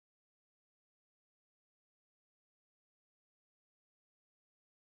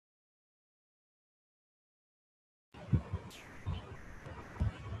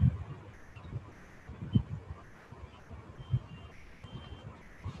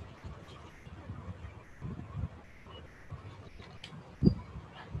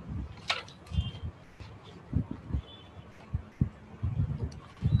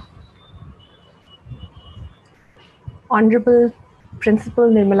Honorable Principal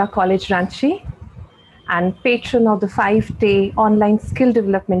Nirmala College Ranchi and patron of the 5-day online skill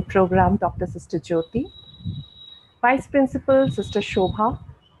development program, Dr. Sister Jyoti, Vice Principal Sister Shobha,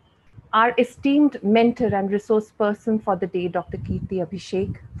 our esteemed mentor and resource person for the day, Dr.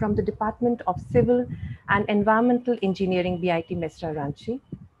 Avishek from the Department of Civil and Environmental Engineering, BIT Mesra Ranchi,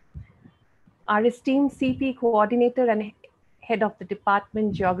 our esteemed CP coordinator and head of the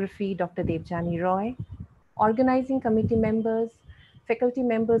Department Geography, Dr. Devjani Roy, organizing committee members, faculty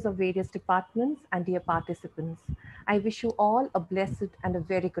members of various departments, and dear participants. I wish you all a blessed and a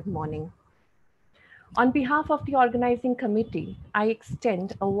very good morning. On behalf of the organizing committee, I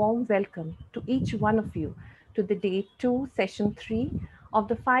extend a warm welcome to each one of you to the day 2, session 3 of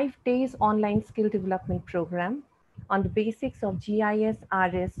the 5 days online skill development program on the basics of GIS,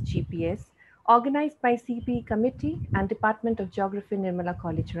 RS, GPS, organized by CPE Committee and Department of Geography, Nirmala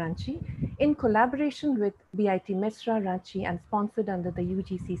College, Ranchi, in collaboration with BIT Mesra, Ranchi, and sponsored under the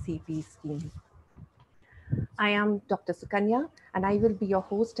UGC CPE scheme. I am Dr. Sukanya, and I will be your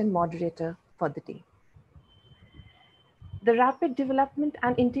host and moderator for the day. The rapid development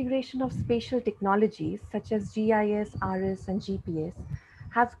and integration of spatial technologies such as GIS, RS, and GPS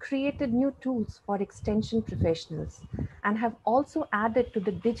have created new tools for extension professionals and have also added to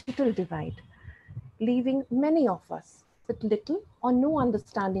the digital divide, leaving many of us with little or no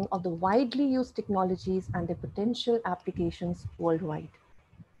understanding of the widely used technologies and their potential applications worldwide.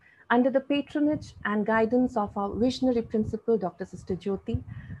 Under the patronage and guidance of our visionary principal, Dr. Sister Jyoti,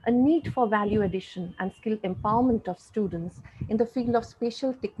 a need for value addition and skill empowerment of students in the field of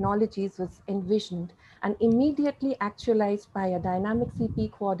spatial technologies was envisioned and immediately actualized by a dynamic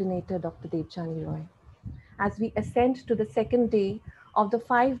CP coordinator, Dr. Devjani Roy. As we ascend to the second day of the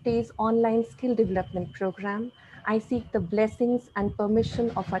 5 days online skill development program, I seek the blessings and permission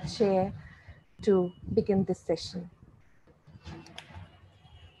of our chair to begin this session.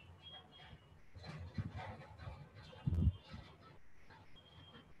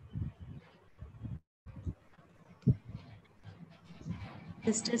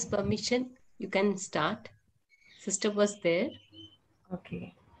 Sister's permission, you can start. Sister was there.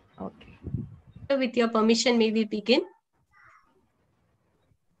 Okay. With your permission, may we begin?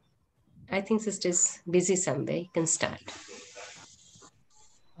 I think sister is busy somewhere. You can start.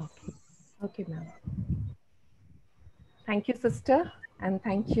 Okay, ma'am. Thank you, sister, and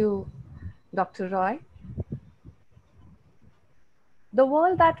thank you, Dr. Roy. The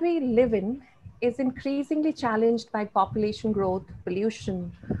world that we live in is increasingly challenged by population growth,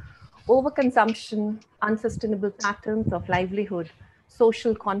 pollution, overconsumption, unsustainable patterns of livelihood,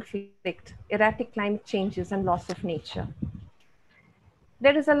 social conflict, erratic climate changes, and loss of nature.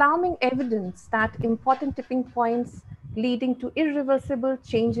 There is alarming evidence that important tipping points leading to irreversible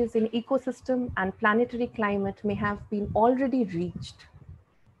changes in ecosystem and planetary climate may have been already reached.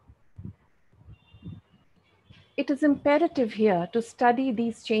 It is imperative here to study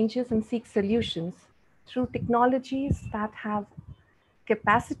these changes and seek solutions through technologies that have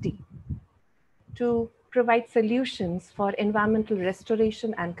capacity to provide solutions for environmental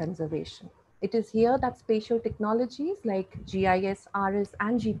restoration and conservation. It is here that spatial technologies like GIS, RS,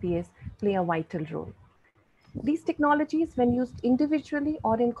 and GPS play a vital role. These technologies, when used individually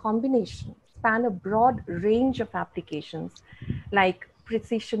or in combination, span a broad range of applications like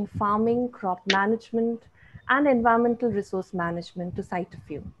precision farming, crop management, and environmental resource management, to cite a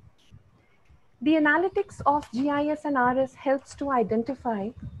few. The analytics of GIS and RS helps to identify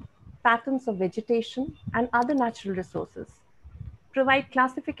patterns of vegetation and other natural resources, provide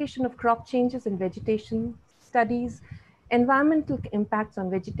classification of crop changes in vegetation, studies environmental impacts on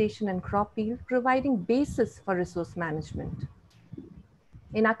vegetation and crop yield, providing basis for resource management.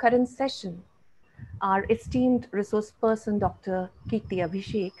 In our current session, our esteemed resource person, Dr.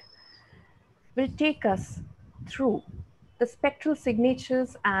 Avishek, will take us through the spectral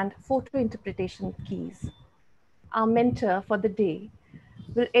signatures and photo interpretation keys. Our mentor for the day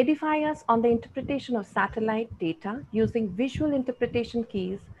will edify us on the interpretation of satellite data using visual interpretation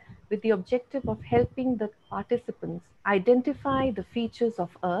keys with the objective of helping the participants identify the features of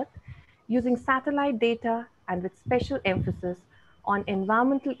Earth using satellite data and with special emphasis on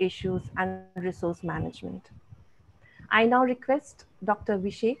environmental issues and resource management. I now request Dr.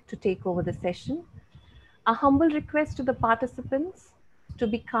 Avishek to take over the session. A humble request to the participants to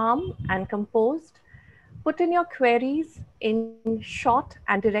be calm and composed. Put in your queries in short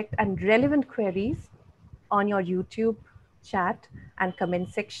and direct and relevant queries on your YouTube chat and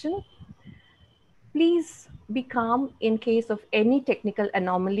comment section. Please be calm in case of any technical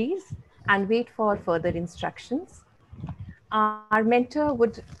anomalies and wait for further instructions. Our mentor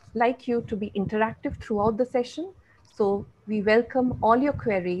would like you to be interactive throughout the session. So we welcome all your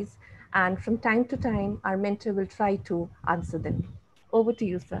queries, and from time to time, our mentor will try to answer them. Over to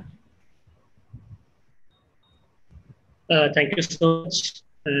you, sir. Thank you so much,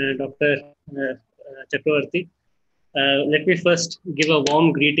 Dr. Chakravarti. Let me first give a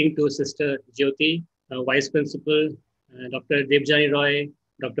warm greeting to Sister Jyoti, Vice Principal, Dr. Debjani Roy,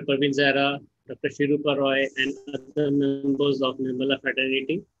 Dr. Parveen Zahra, Dr. Shirupa Roy, and other members of Nirmala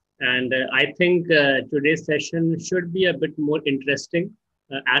fraternity. And I think today's session should be a bit more interesting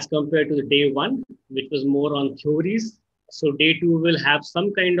as compared to the day one, which was more on theories. So day two will have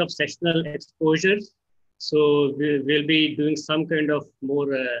some kind of sessional exposures. So we'll be doing some kind of more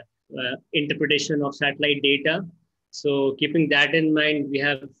interpretation of satellite data. So keeping that in mind, we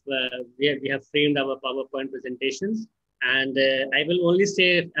have framed our PowerPoint presentations, and I will only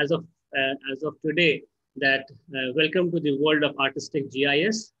say as of today that welcome to the world of artistic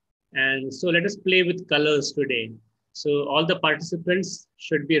GIS. And so let us play with colors today. So all the participants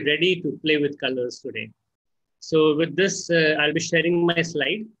should be ready to play with colors today. So with this, I'll be sharing my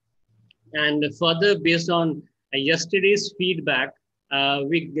slide. And further, based on yesterday's feedback,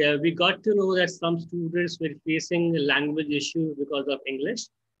 we got to know that some students were facing language issues because of English.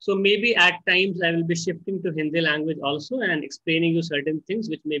 So maybe at times I will be shifting to Hindi language also and explaining you certain things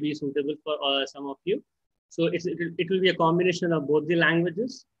which may be suitable for some of you. So it will be a combination of both the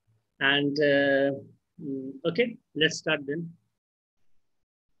languages. And okay, let's start then.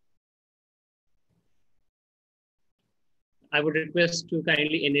 I would request to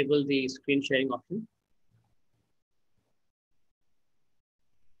kindly enable the screen sharing option.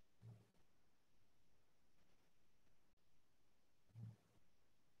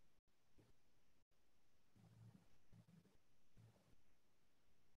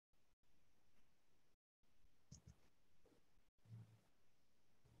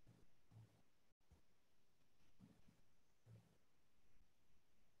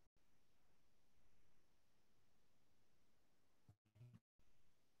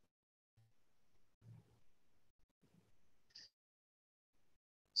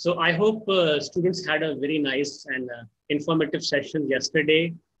 So I hope students had a very nice and informative session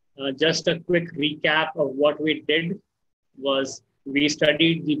yesterday. Just a quick recap of what we did was we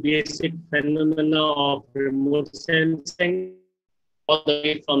studied the basic phenomena of remote sensing, all the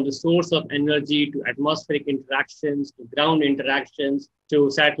way from the source of energy to atmospheric interactions, to ground interactions, to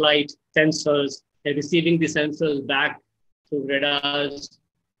satellite sensors, receiving the sensors back through radars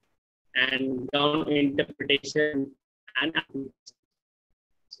and ground interpretation and applications.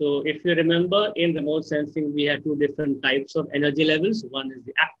 So if you remember, in remote sensing, we have two different types of energy levels. One is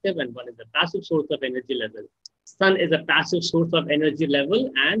the active and one is the passive source of energy level. Sun is a passive source of energy level,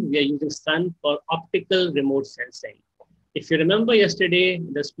 and we are using sun for optical remote sensing. If you remember yesterday,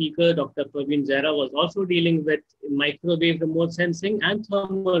 the speaker, Dr. Parveen Zahra, was also dealing with microwave remote sensing and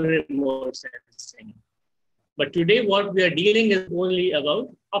thermal remote sensing. But today, what we are dealing is only about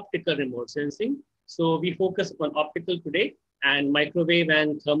optical remote sensing. So we focus on optical today, and microwave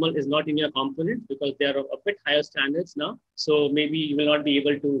and thermal is not in your component because they are of a bit higher standards now. So maybe you will not be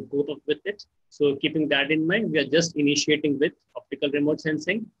able to cope up with it. So keeping that in mind, we are just initiating with optical remote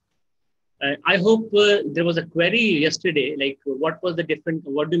sensing. I hope there was a query yesterday, like what was the different,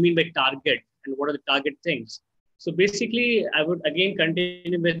 what do you mean by target and what are the target things? So basically, I would again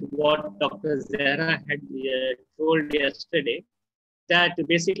continue with what Dr. Zahra had told yesterday, that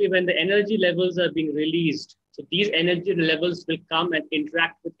basically when the energy levels are being released, so these energy levels will come and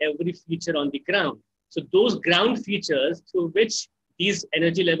interact with every feature on the ground. So those ground features through which these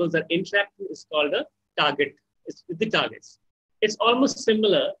energy levels are interacting is called a target. It's the targets. It's almost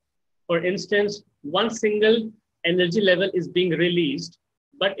similar. For instance, one single energy level is being released,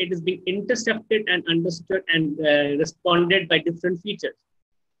 but it is being intercepted and understood and responded by different features.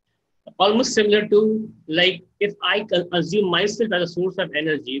 Almost similar to, like, if I assume myself as a source of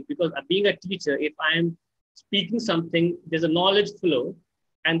energy, because being a teacher, if I am speaking something, there's a knowledge flow,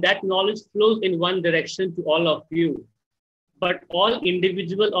 and that knowledge flows in one direction to all of you. But all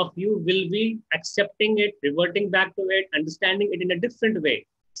individual of you will be accepting it, reverting back to it, understanding it in a different way.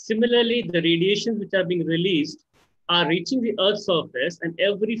 Similarly, the radiations which are being released are reaching the Earth's surface, and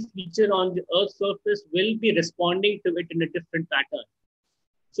every feature on the Earth's surface will be responding to it in a different pattern.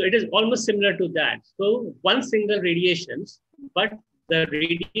 So it is almost similar to that. So one single radiations, but the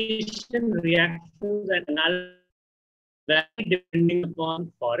radiation reactions and analysis vary depending upon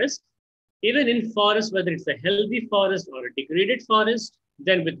forest. Even in forest, whether it's a healthy forest or a degraded forest,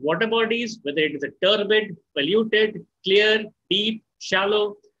 then with water bodies, whether it is a turbid, polluted, clear, deep,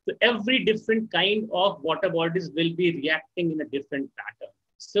 shallow, so every different kind of water bodies will be reacting in a different pattern.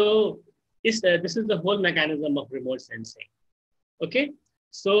 So This is the whole mechanism of remote sensing. Okay,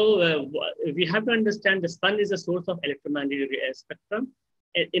 so we have to understand the sun is a source of electromagnetic spectrum.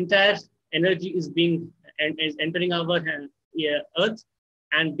 Entire energy is being and is entering our Earth,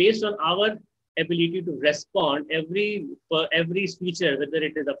 and based on our ability to respond, every feature, whether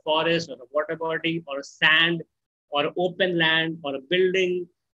it is a forest or a water body or a sand or open land or a building,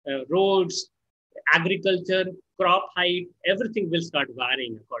 roads, agriculture, crop height, everything will start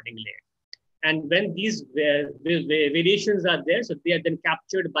varying accordingly. And when these variations are there, so they are then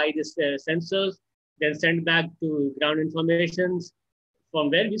captured by these sensors, then sent back to ground informations, from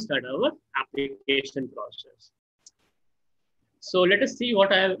where we start our application process. So let us see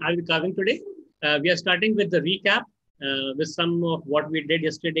what I'll be covering today. We are starting with the recap with some of what we did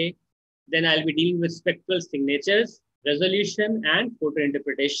yesterday. Then I'll be dealing with spectral signatures, resolution, and photo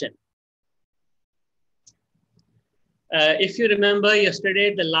interpretation. If you remember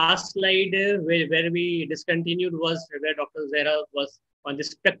yesterday, the last slide where we discontinued was where Dr. Zehra was on the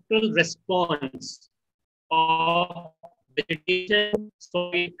spectral response of vegetation,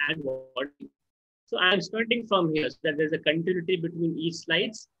 soil, and water. So I'm starting from here so that there's a continuity between each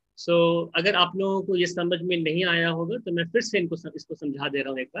slides. So अगर आप लोगों को ये समझ में नहीं आया होगा तो मैं फिर से इसको समझा दे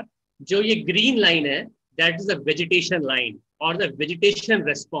रहा हूँ एक बार. जो ये green line है, that is a vegetation line or the vegetation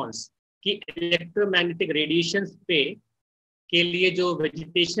response कि electromagnetic radiations पे के लिए जो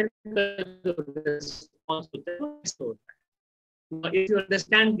vegetation का response होता है. Now, if you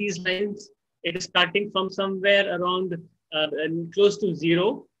understand these lines, it is starting from somewhere around close to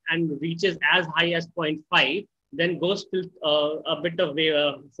 0 and reaches as high as 0.5, then goes to a bit of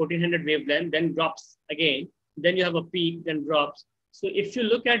 1400 wavelength, then drops again. Then you have a peak, then drops. So if you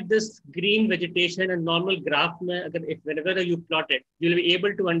look at this green vegetation and normal graph, whenever you plot it, you'll be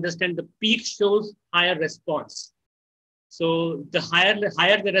able to understand the peak shows higher response. So the higher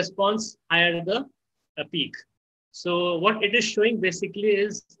the response, higher the peak. So what it is showing basically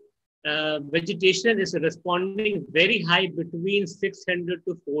is vegetation is responding very high between 600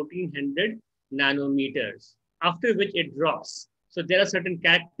 to 1400 nanometers, after which it drops. So there are certain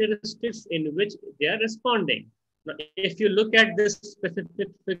characteristics in which they are responding. Now, if you look at this specific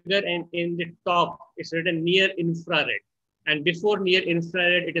figure and in the top, it's written near infrared. And before near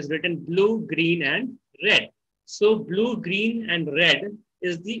infrared, it is written blue, green, and red. So blue, green, and red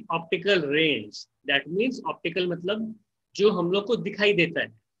is the optical range. That means optical matlab जो हम लोग को दिखाई देता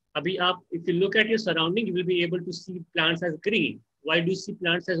है. अभी आप, if you look at your surrounding, you will be able to see plants as green. Why do you see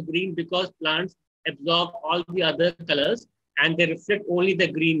plants as green? Because plants absorb all the other colors and they reflect only the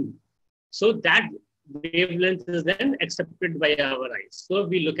green. So that wavelength is then accepted by our eyes. So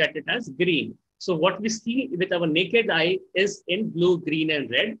we look at it as green. So what we see with our naked eye is in blue, green, and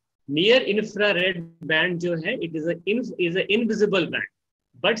red. Near infrared band जो है, it is an invisible band.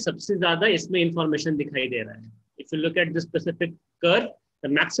 But सबसे ज़्यादा इसमें information दिखाई दे रहा है. If you look at this specific curve, the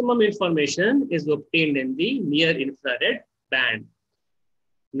maximum information is obtained in the near infrared band.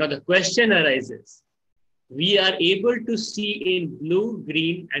 Now the question arises, we are able to see in blue,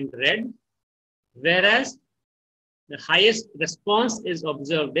 green, and red, whereas the highest response is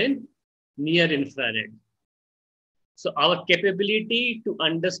observed in near infrared. So our capability to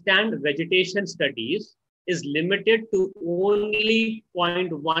understand vegetation studies is limited to only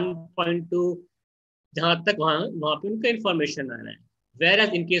 0.1, 0.2, जहाँ तक वहाँ पे उनका information आ रहा है. Whereas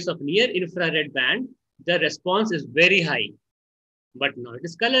in case of near infrared band, the response is very high, but now it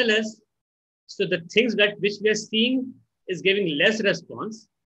is colorless. So the things which we are seeing is giving less response.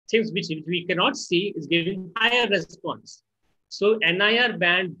 Things which we cannot see is giving higher response. So NIR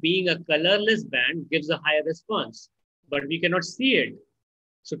band being a colorless band gives a higher response, but we cannot see it.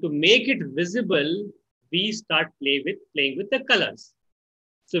 So to make it visible, we start playing with the colors.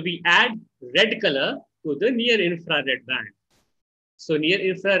 So we add red color to the near infrared band. So near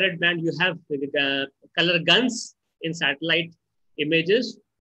infrared band, you have color guns in satellite images.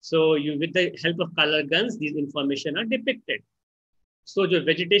 So with the help of color guns, these information are depicted. So जो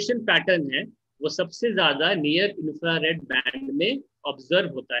vegetation pattern है, वो सबसे ज़्यादा near infrared band में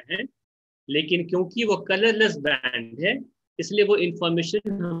observe होता है. लेकिन क्योंकि वो colorless band है, इसलिए वो information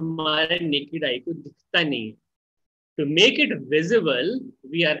हमारे naked eye को दिखता नहीं है. To make it visible,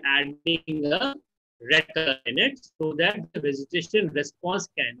 we are adding a red color in it so that the vegetation response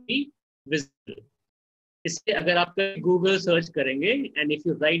can be visible. इससे अगर आप Google search करेंगे and if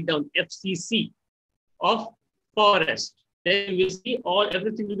you write down FCC of forest, then you will see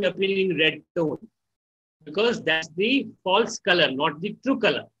everything will be appearing in red tone because that's the false color, not the true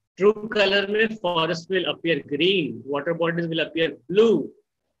color. True color में forest will appear green, water bodies will appear blue.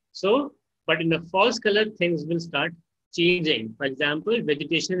 So, but in the false color, things will start changing. For example,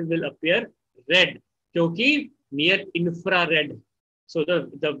 vegetation will appear red, kyunki near infrared. So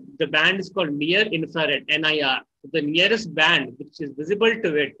the band is called near infrared, NIR. The nearest band which is visible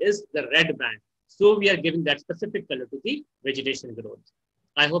to it is the red band. So we are giving that specific color to the vegetation growth.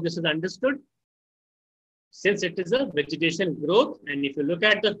 I hope this is understood. Since it is a vegetation growth, and if you look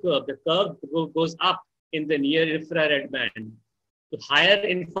at the curve goes up in the near infrared band. तो higher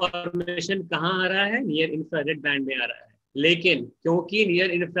information कहाँ आ रहा है? Near infrared band में आ रहा है. लेकिन क्योंकि near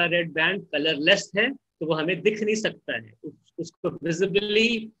infrared band colorless है, तो वो हमें दिख नहीं सकता है. उसको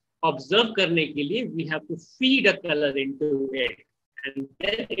visibly observe करने के लिए we have to feed a color into it, and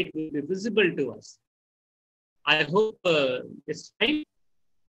then it will be visible to us. I hope it's fine.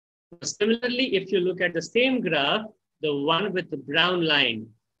 Similarly, if you look at the same graph, the one with the brown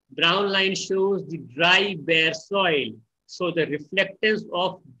line shows the dry, bare soil. So the reflectance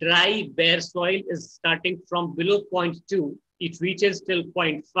of dry, bare soil is starting from below 0.2. It reaches till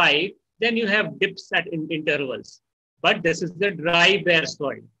 0.5. Then you have dips at intervals. But this is the dry, bare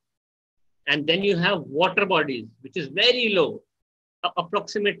soil. And then you have water bodies, which is very low,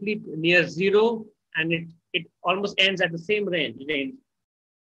 approximately near zero, and it almost ends at the same range.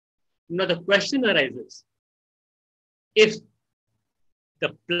 Now the question arises, if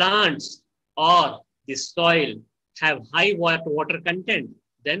the plants or the soil have high water content,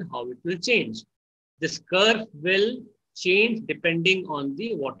 then how it will change? This curve will change depending on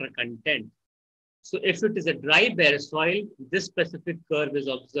the water content. So if it is a dry, bare soil, this specific curve is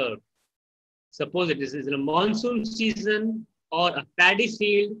observed. Suppose it is in a monsoon season or a paddy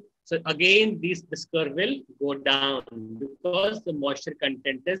field, so again, this curve will go down because the moisture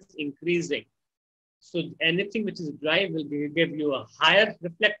content is increasing. So anything which is dry will give you a higher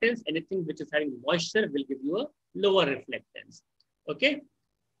reflectance. Anything which is having moisture will give you a lower reflectance. Okay.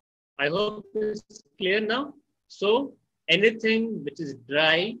 I hope it's clear now. So anything which is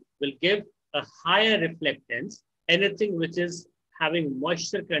dry will give a higher reflectance. Anything which is having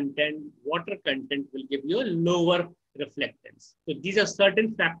moisture content, water content will give you a lower reflectance. So these are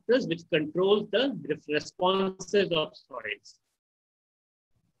certain factors which control the responses of soils.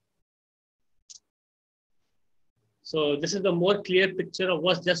 So this is the more clear picture of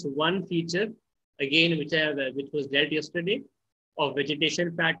what's just one feature, again, which was dealt yesterday, of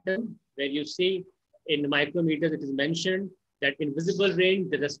vegetation pattern, where you see in micrometers it is mentioned that in visible range,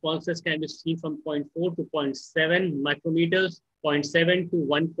 the responses can be seen from 0.4 to 0.7 micrometers, 0.7 to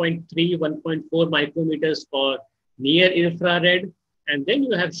 1.3, 1.4 micrometers for near infrared, and then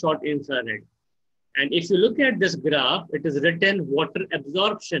you have short infrared. And if you look at this graph, it is written water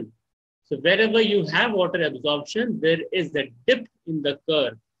absorption. So wherever you have water absorption, there is a dip in the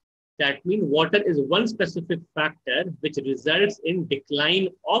curve. That means water is one specific factor which results in decline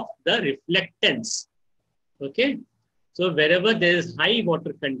of the reflectance. Okay. So wherever there is high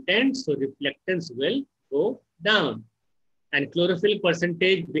water content, so reflectance will go down. And chlorophyll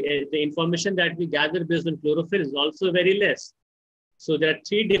percentage, the information that we gather based on chlorophyll is also very less. So there are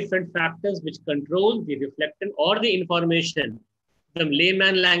three different factors which control the reflectance or the information. The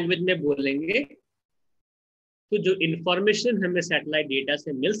layman language में बोलेंगे, तो जो information हमें satellite data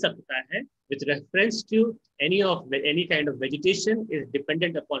से मिल सकता है, with reference to any kind of vegetation, is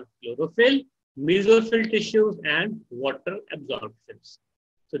dependent upon chlorophyll, mesophyll tissues, and water absorptions.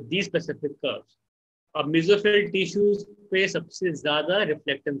 So these specific curves. अब mesophyll tissues पे सबसे ज़्यादा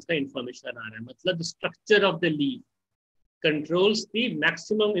reflectance का information आ रहा है. मतलब the structure of the leaf controls the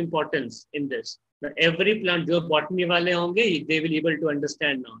maximum importance in this. Now, every plant, जो botany वाले होंगे, they will be able to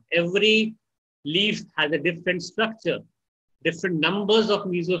understand now. Every leaf has a different structure, different numbers of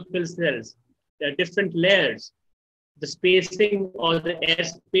mesophyll cells. There are different layers. The spacing or the air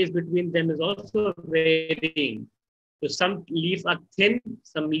space between them is also varying. So some leaves are thin,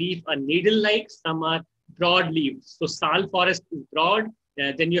 some leaves are needle-like, some are broad leaves. So sal forest is broad,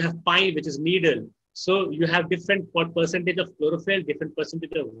 then you have pine, which is needle. So you have different percentage of chlorophyll, different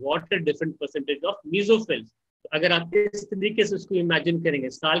percentage of water, different percentage of mesophills. तो अगर आप इस तरीके से उसको imagine करेंगे,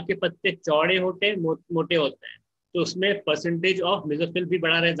 साल के पत्ते चौड़े होते हैं, मोटे होते हैं, तो उसमें परसेंटेज ऑफ मेसोफिल भी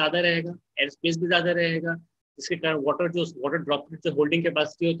बड़ा ज़्यादा रहेगा, एयर स्पेस भी ज़्यादा रहेगा, जिसके कारण वाटर ड्रॉपलेट जो होल्डिंग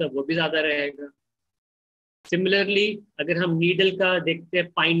कैपेसिटी होता है वो भी ज़्यादा रहेगा. सिमिलरली अगर हम नीडल का देखते हैं,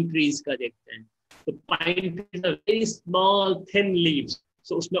 पाइन ट्रीज का देखते हैं, तो pine trees are very small thin leaves,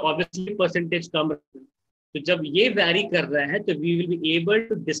 सो उसमें ऑब्वियसली परसेंटेज कम है. तो जब ये वैरी कर रहा है तो we will be able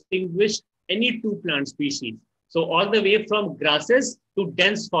to distinguish any two plant species. So all the way from grasses to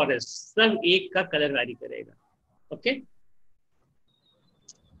dense forest, सब एक का कलर वैरी करेगा. Okay.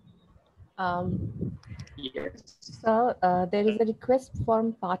 Yes. So there is a request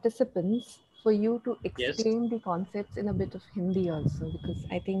from participants for you to Yes. explain the concepts in a bit of Hindi also, because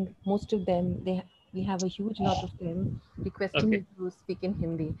I think most of them, we have a huge lot of them requesting Okay. you to speak in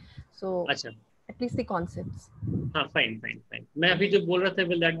Hindi. So अच्छा, at least the concepts. हाँ, fine fine fine. मैं अभी जो बोल रहा था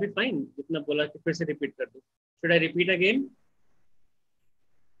will that be fine? जितना बोला कि फिर से रिपीट कर दूं? Should I repeat again?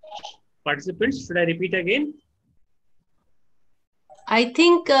 Participants, should I repeat again? I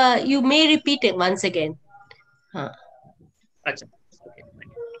think you may repeat it once again. हाँ. अच्छा, ओके फाइन।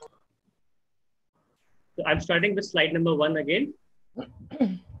 तो I am starting with slide number 1 again.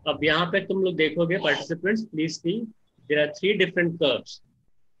 अब यहाँ पे तुम लोग देखोगे, participants please see, there are 3 different curves.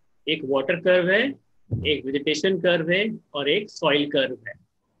 एक वाटर कर्व है, एक वेजिटेशन कर्व है और एक सॉइल कर्व है।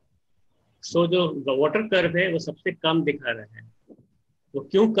 सो जो वाटर कर्व है वो सबसे कम दिखा रहा है। वो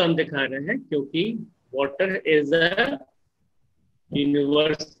क्यों कम दिखा रहा है? क्योंकि water is a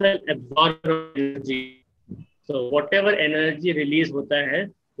universal absorber of energy. So whatever energy release होता है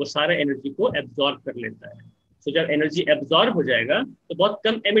वो सारा एनर्जी को एब्जॉर्ब कर लेता है। तो जब एनर्जी एब्जॉर्ब हो जाएगा तो बहुत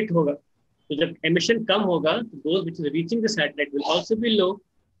कम एमिट होगा। तो जब एमिशन कम होगा तो those which is reaching the satellite will also be low.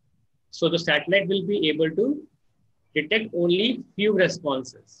 So the satellite will be able to detect only few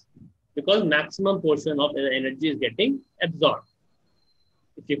responses because maximum portion of the energy is getting absorbed.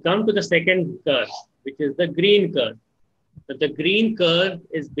 If you come to the second curve, which is the green curve, the green curve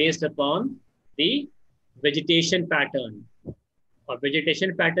is based upon the vegetation pattern. और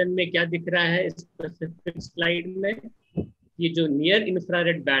vegetation pattern में क्या दिख रहा है इस specific slide में? ये जो near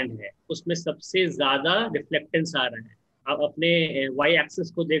infrared band है उसमें सबसे ज्यादा reflectance आ रहा है। आप अपने y axis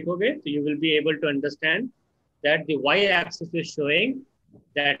को देखोगे तो you will be able to understand that the y axis is showing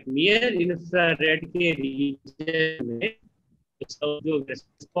that near infrared के region में जो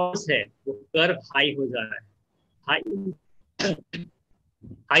response है वो curve high हो जा रहा है। high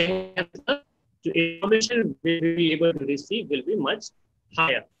जो information we will be able to receive will be much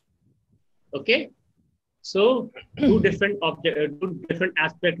higher. Okay, so two different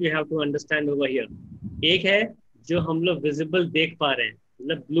aspects we have to understand over here. एक है जो हम लोग विजिबल देख पा रहे हैं,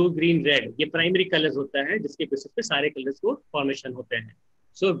 मतलब ब्लू ग्रीन रेड, ये प्राइमरी कलर्स होता है जिसके बेसिस पे सारे कलर्स को फॉर्मेशन होते हैं।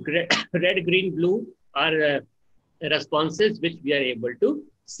 सो red green blue are responses which we are able to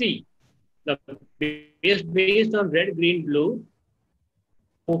see. Based on red green blue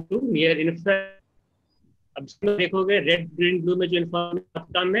to near infrared। अब देखोगे रेड ग्रीन ब्लू में जो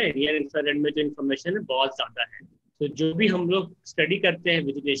इन्फॉर्मेशन कम है, नियर इंफ्रारेड में जो इन्फॉर्मेशन है बहुत ज्यादा है। तो जो भी हम लोग स्टडी करते हैं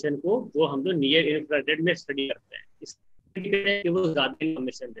वेजिटेशन को वो हम लोग नियर इंफ्रारेड में स्टडी करते हैं, इसलिए वो ज्यादा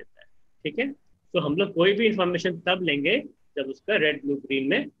इन्फॉर्मेशन देता है। ठीक है, तो हम लोग कोई भी इंफॉर्मेशन तब लेंगे जब उसका रेड ब्लू ग्रीन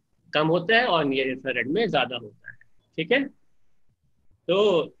में कम होता है और नियर इंफ्रारेड में ज्यादा होता है। ठीक है, तो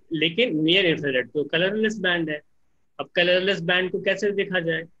लेकिन नियर इंफ्रारेड तो कलरलेस बैंड है। अब कलरलेस बैंड को कैसे देखा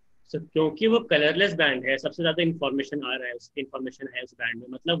जाए? क्योंकि वो कलरलेस बैंड है, सबसे ज्यादा इंफॉर्मेशन आ रहा है, उसकी इंफॉर्मेशन है उस बैंड में,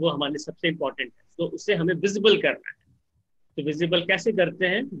 मतलब वो हमारे लिए सबसे इंपॉर्टेंट है, तो उसे हमें विजिबल करना है। तो विजिबल कैसे करते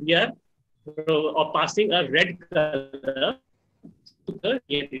हैं? We are passing a red colour to the,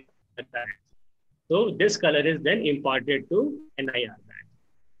 so this color is then imparted to NIR band.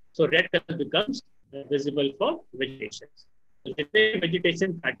 So red color becomes visible for vegetation. तो जितने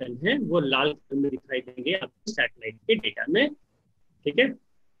वेजिटेशन पैटर्न है वो लाल कलर में दिखाई देंगे आपको सैटेलाइट के डेटा में। ठीक है,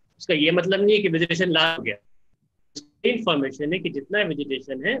 उसका ये मतलब नहीं है कि वेजिटेशन लाल हो गया। इंफॉर्मेशन है कि जितना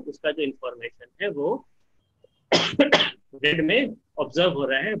वेजिटेशन है उसका जो इंफॉर्मेशन है वो रेड में ऑब्जर्व हो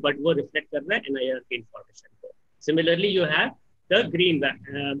रहा है, बट वो रिफ्लेक्ट कर रहा है NIR की इंफॉर्मेशन को। Similarly you have the green band,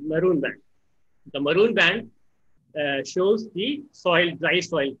 maroon band. The maroon band shows the dry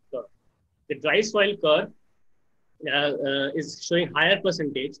soil curve. The dry soil curve is showing higher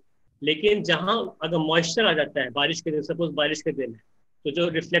percentage, लेकिन जहां अगर मॉइस्चर आ जाता है बारिश के दिन, सपोज बारिश के दिन है, तो जो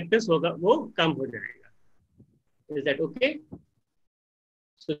रिफ्लेक्टेंस होगा वो कम हो जाएगा। Is that okay?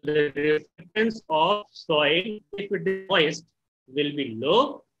 So the reflectance of soil, if it is moist, will be low.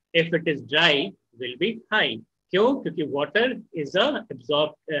 If it is dry, will be high. क्यों? क्योंकि water is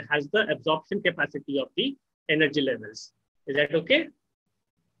has the absorption capacity of the energy levels. Is that okay?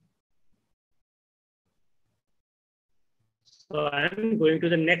 So I am going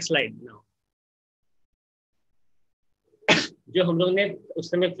to the next slide now. जो हम लोग ने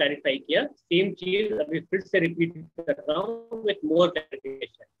उस समय clarify किया, same चीज अभी फिर से रिपीट कर रहा हूँ विथ मोर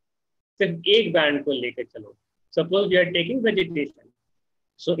क्लैरिफिकेशन। सिर्फ एक बैंड को लेकर चलो। Suppose we are taking vegetation,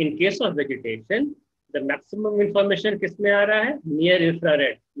 so in case of vegetation the maximum information किसमें आ रहा है? near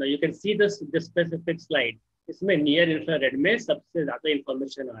infrared. Now you can see this specific slide. इसमें near infrared में सबसे ज्यादा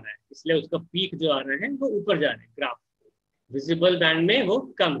इंफॉर्मेशन आ रहा है, इसलिए उसका पीक जो आ रहा है वो ऊपर जा रहा है ग्राफ। विजिबल बैंड में वो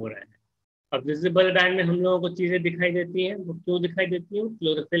कम हो रहा है। अब विजिबल बैंड में हम लोगों को चीजें दिखाई देती हैं, वो क्यों दिखाई देती हैं?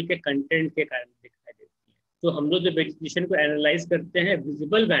 क्लोरोफिल के कंटेंट के कारण दिखाई देती हैं। तो हम लोग जो वेजिटेशन को एनालाइज करते हैं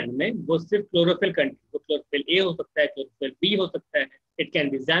विजिबल बैंड में, वो सिर्फ क्लोरोफिल कंटेंट, वो क्लोरोफिल ए हो सकता है, क्लोरोफिल बी हो सकता है, इट कैन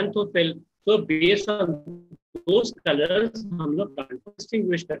बी ज़ैंथोफिल। तो बेस्ड ऑन दोस कलर्स हम लोग प्लांट को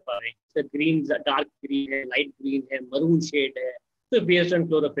डिस्टिंग्विश कर पा रहे हैं, ग्रीन डार्क ग्रीन है, लाइट ग्रीन है, मरून शेड है, तो बेस्ड ऑन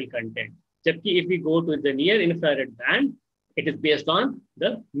क्लोरोफिल कंटेंट। जबकि if we go to the near infrared band, it is based on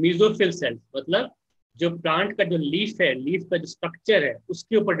the mesophyll cell, मतलब जो प्लांट का जो लीफ है, लीफ का जो स्ट्रक्चर है,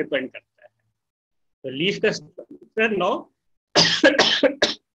 उसके ऊपर डिपेंड करता है। तो लीफ का structure no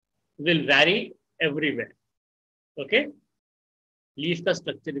will vary everywhere. Okay, leaf का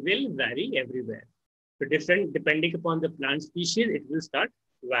structure will vary everywhere. So different depending upon the plant species, it will start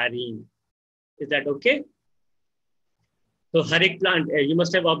varying. Is that okay? तो हर एक plant, you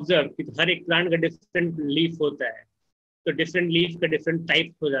must have observed कि हर एक plant का different leaf होता है, तो different leaf का डिफरेंट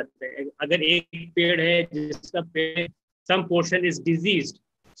टाइप हो जाते हैं। अगर एक पेड़ है जिसका पेड़ some portion is diseased,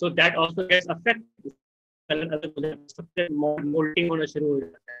 so that also gets affected, moulting होना शुरू हो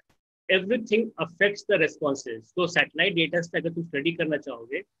जाता है। Everything affects the responses. So satellite data से अगर तुम स्टडी करना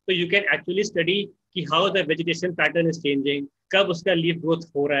चाहोगे तो you can actually study कि how the vegetation pattern is changing, कब उसका लीफ ग्रोथ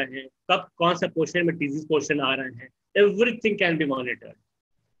हो रहा है, कब कौन सा पोर्शन में डिजीज पोर्शन आ रहा है, everything can be monitored.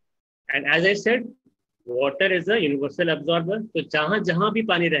 And as I said, water is a universal absorber. तो जहाँ जहाँ भी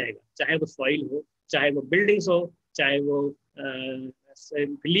पानी रहेगा, चाहे वो soil हो, चाहे वो buildings हो, चाहे वो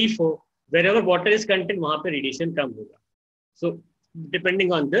leaf हो, wherever water is contained, वहाँ पे radiation कम होगा. So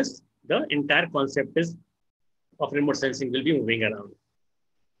depending on this, the entire concept is of remote sensing will be moving around.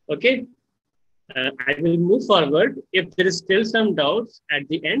 Okay, I will move forward. If there is still some doubts at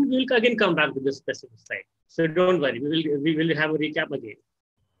the end, we will again come back to this specific slide. So don't worry, we will have a recap again.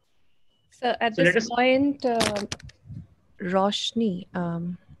 So at this point, Roshni,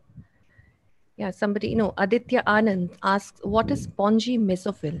 somebody, Aditya Anand asks, what is spongy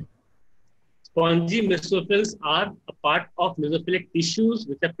mesophil? Spongy mesophils are a part of mesophilic tissues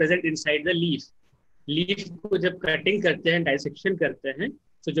which are present inside the leaf. Leaf को जब cutting करते हैं, dissection करते हैं,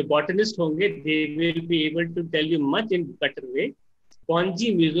 so जो botanist होंगे, they will be able to tell you much in better way.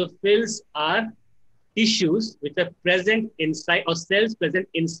 Spongy mesophils are tissues which are present inside, or cells present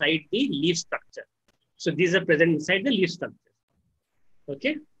inside the leaf structure. So these are present inside the leaf structure.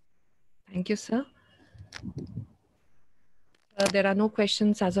 Okay. Thank you, sir. There are no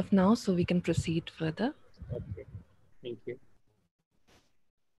questions as of now, so we can proceed further. Okay, thank you.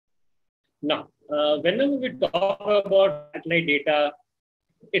 Now, whenever we talk about satellite data,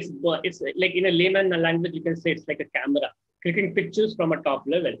 it's like in a layman language, you can say it's like a camera clicking pictures from a top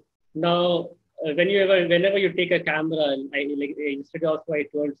level. Now, whenever you take a camera, yesterday also I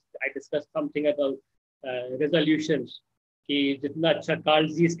discussed something about resolutions. कि जितना अच्छा Carl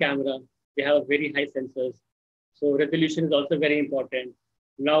Zeiss camera, they have very high sensors. So resolution is also very important.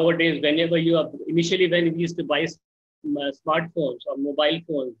 Nowadays, whenever you are, initially when we used to buy smartphones or mobile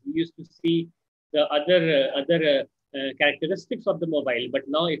phones, we used to see the other characteristics of the mobile. But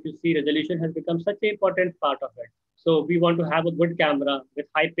now if you see, resolution has become such an important part of it. So we want to have a good camera with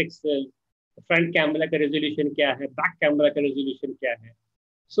high pixels. Front camera का resolution क्या है, back camera का resolution क्या है.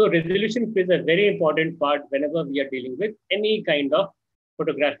 So resolution plays a very important part whenever we are dealing with any kind of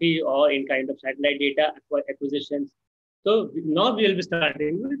photography or in kind of satellite data acquisitions. So now we will be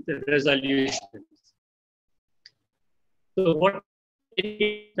starting with the resolutions. So what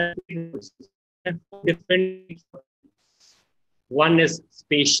different? One is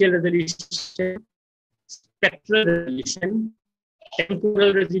spatial resolution, spectral resolution,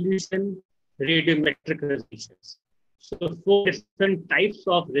 temporal resolution, radiometric resolutions. So 4 different types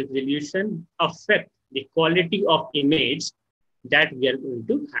of resolution affect the quality of image that we are going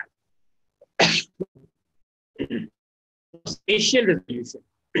to have. Spatial resolution.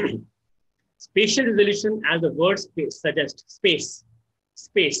 Spatial resolution, as the word space suggests,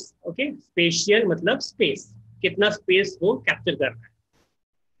 space. Okay, spatial मतलब space. कितना space वो capture कर रहा है.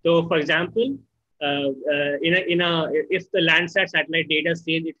 So, for example, if the Landsat satellite data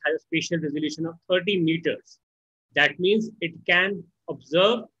says it has a spatial resolution of 30 meters, that means it can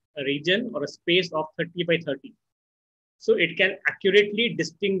observe a region or a space of 30 by 30. So it can accurately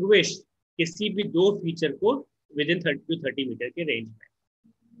distinguish किसी भी दो feature को within 30 to 30 meter के range में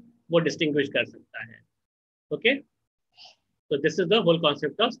वो distinguish कर सकता है. Okay? So this is the whole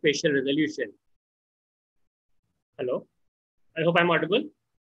concept of spatial resolution. Hello? I hope I'm audible.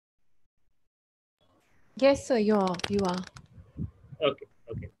 Yes, sir, you are.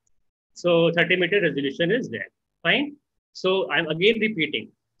 Okay. So 30-meter resolution is there. Fine. So I'm again repeating.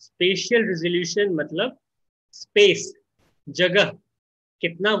 Spatial resolution मतलब space, जगह,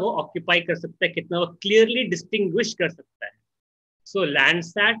 कितना वो occupy कर सकता है, कितना वो clearly distinguish कर सकता है. So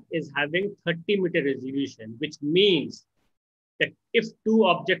Landsat is having 30-meter resolution, which means that if two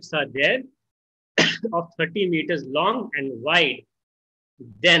objects are there of 30 meters long and wide,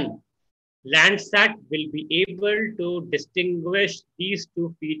 then Landsat will be able to distinguish these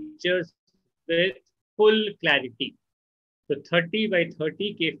two features with full clarity. तो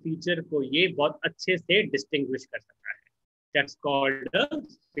 30x30 के feature को ये बहुत अच्छे से distinguish कर सकता है. That's called a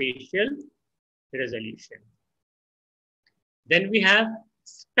spatial resolution. Then we have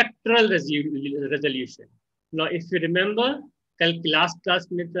spectral resolution. Now, if you remember, कल लास्ट क्लास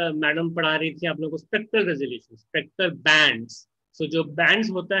में मैडम पढ़ा रही थी आप लोगों को स्पेक्ट्रल रेजोल्यूशन, स्पेक्ट्रल बैंड्स. सो जो बैंड्स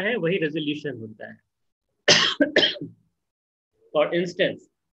होता है वही रेजोल्यूशन होता है. फॉर इंस्टेंस,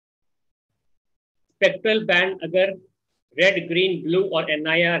 स्पेक्ट्रल बैंड अगर रेड, ग्रीन, ब्लू और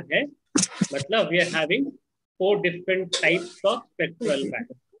NIR है, मतलब we are having 4 different types of spectral band: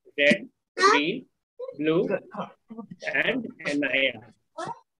 red, green, blue, and NIR.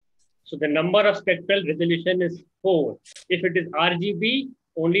 So the number of spectral resolution is 4. If it is RGB,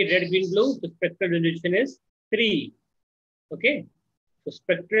 only red, green, blue, the spectral resolution is 3. Okay. So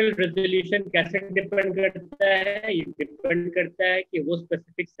spectral resolution कैसे depend करता है? ये depend करता है कि वो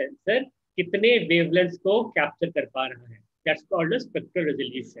specific sensor कितने wavelengths को कैप्चर कर पा रहा है. That's called a spectral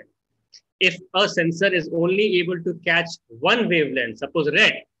resolution. If a sensor is only able to catch one wavelength, suppose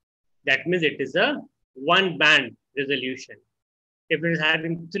red, that means it is a one band resolution. If it is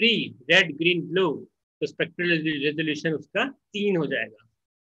having 3, red, green, blue, तो spectral resolution उसका 3 हो जाएगा.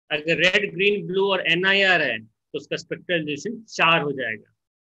 अगर red, green, blue और NIR है, तो उसका spectral resolution 4 हो जाएगा.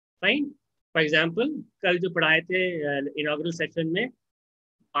 Fine. For example, कल जो पढ़ाए थे inaugural section में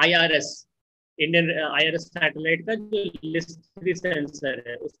IRS, इंडियन IRS सैटेलाइट का जो लिस्ट सेंसर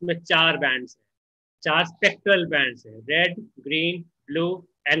है, उसमें 4 बैंड्स है, 4 स्पेक्ट्रल बैंड्स है, red, green, blue,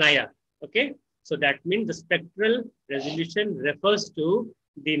 NIR. Okay. So that means the spectral resolution refers to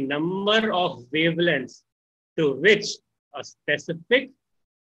the number of wavelengths to which a specific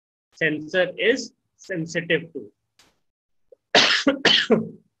sensor is sensitive to.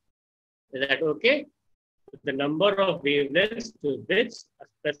 Is that okay? The number of wavelengths to which a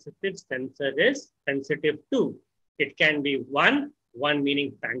specific sensor is sensitive to. It can be 1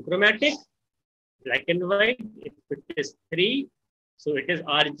 meaning panchromatic, black and white. If it is 3, so it is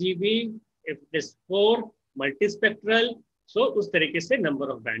RGB. If it is 4, multispectral. So उस तरीके से number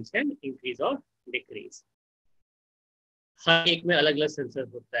of bands can increase or decrease. हर एक में अलग अलग sensor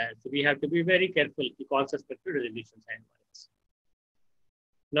होता है. So we have to be very careful कि कौन सा spectral resolution है हमारे पास.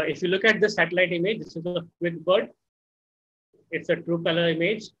 Now, if you look at the satellite image, this is a quick bird. It's a true color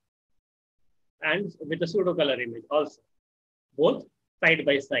image and with a pseudo color image also, both side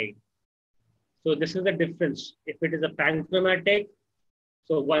by side. So this is the difference. If it is a panchromatic,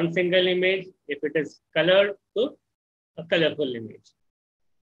 so one single image. If it is colored, so a colorful image.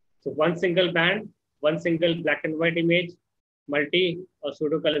 So one single band, one single black and white image, multi or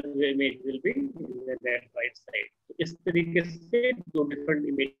pseudo color image will be in the right side. So इस तरीके से 2 different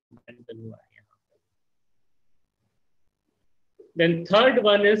images हुआ है यहाँ पर. Then third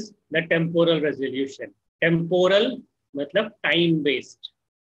one is the temporal resolution. Temporal मतलब time based.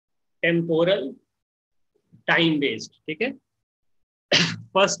 Temporal, time based. ठीक है?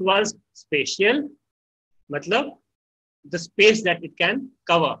 First was spatial, matlab the space that it can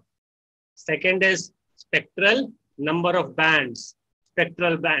cover. Second is spectral, number of bands,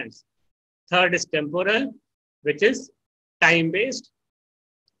 spectral bands. Third is temporal, which is time based,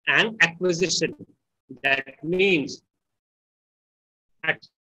 and acquisition. That means at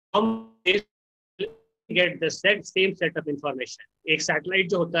some place get the same set of information. एक satellite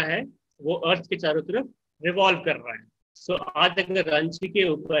जो होता है वो अर्थ के चारों तरफ revolve कर रहा है. सो आज अगर रांची के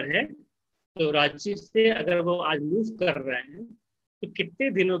ऊपर है तो रांची से अगर वो आज मूव कर रहे हैं तो कितने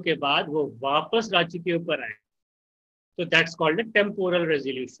दिनों के बाद वो वापस रांची के ऊपर आए. So that's called a temporal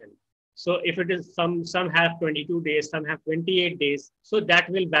resolution. So if it is some have 22 days, some have 28 days. So that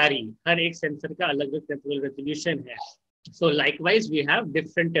will vary. हर एक सेंसर का अलग अलग temporal resolution है. So likewise we have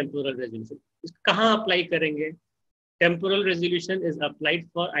different temporal resolution. कहाँ अप्लाई करेंगे? Temporal resolution is applied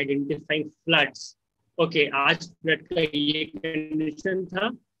for identifying floods. Okay, आज flood का ये कंडीशन था,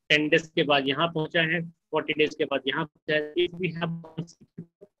 10 days के बाद यहाँ पहुंचा है, 40 days के बाद यहाँ पहुंचा है. If we have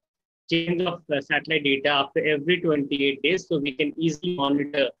change of satellite data after every 28 days, so we can easily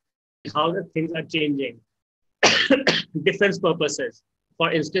monitor how the things are changing. Defense purposes.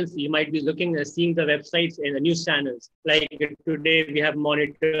 For instance, you might be seeing the websites and the news channels. Like today, we have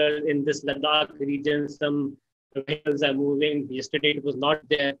monitored in this Ladakh region, some vehicles are moving. Yesterday, it was not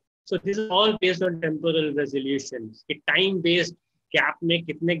there. So this is all based on temporal resolution. Time-based gap में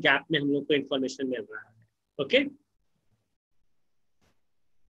कितने gap में हम लोग को information मिल रहा है. Okay.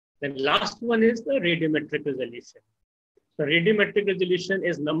 Then last one is the radiometric resolution. So radiometric resolution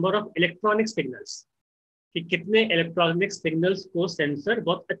is number of electronic signals, कि कितने इलेक्ट्रॉनिक सिग्नल्स को सेंसर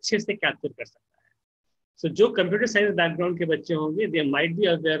बहुत अच्छे से कैप्चर कर सकता है. सो जो कंप्यूटर साइंस बैकग्राउंड के बच्चे होंगे, they might be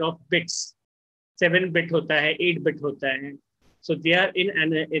aware of bits. 7 bit होता है, 8 बिट होता है. So they are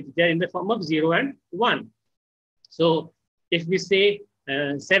in the form of 0 and 1. So if we say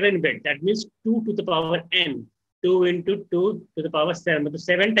 7 bit, that means 2 to the power n. 2 into 2 to the power 7. So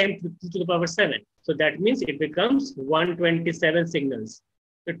 7 times 2 to the power 7. So that means it becomes 127 signals.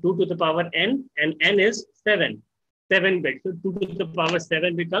 So 2 to the power n, and n is 7. 7 bit. So 2 to the power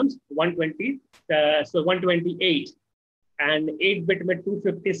 7 becomes 120. So 128. And 8 bit में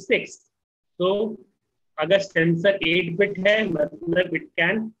 256. So अगर sensor 8 bit है, मतलब it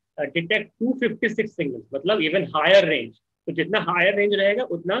can detect 256 signals, मतलब even higher range. तो जितना higher range रहेगा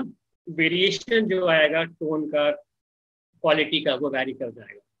उतना variation जो आएगा टोन का, क्वालिटी का, वो वैरी कर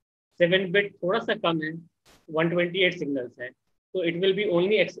जाएगा. 7 बिट थोड़ा सा कम है, 128 सिग्नल्स है, तो it will be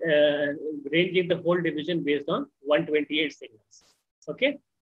only ranging the whole division based on 128 signals. Okay,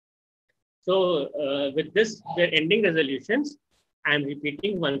 so with this we are ending resolutions. I am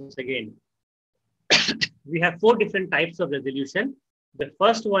repeating once again. We have 4 different types of resolution. The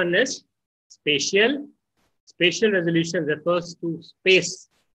first one is spatial. Spatial resolution refers to space,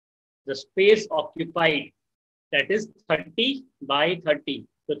 the space occupied, that is 30 by 30.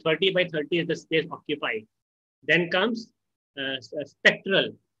 So 30 by 30 is the space occupied. Then comes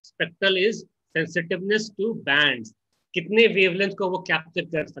spectral. Spectral is sensitiveness to bands. कितने wavelength को वो capture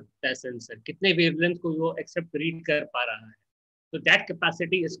कर सकता है sensor, कितने wavelength को वो accept read कर पा रहा है. So that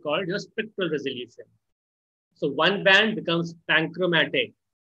capacity is called your spectral resolution. So 1 band becomes panchromatic,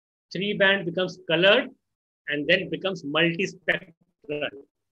 3 band becomes colored, and then becomes multispectral.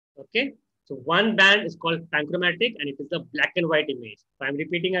 Okay, so 1 band is called panchromatic and it is the black and white image. So I'm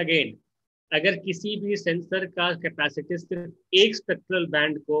repeating again. अगर किसी भी sensor का capacity सिर्फ एक spectral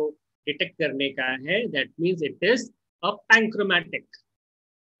band को detect करने का है, that means it is a panchromatic.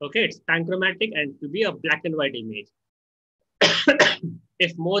 Okay, it's panchromatic and it will be a black and white image.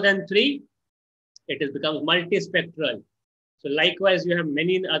 If more than 3, it is becomes multispectral. So likewise, you have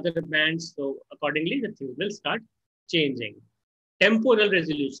many other bands. So accordingly, the things will start changing. Temporal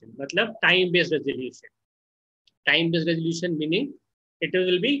resolution, matlab time-based resolution. Time-based resolution meaning it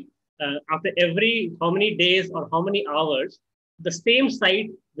will be after every how many days or how many hours, the same site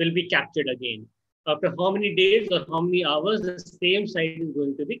will be captured again. After how many days or how many hours, the same site is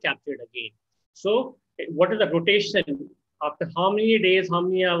going to be captured again. So what is the rotation? After how many days, how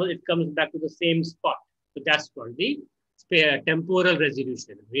many hours, it comes back to the same spot. So that's called the temporal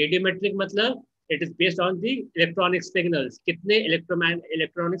resolution. Radiometric matlab, it is based on the electronic signals. कितने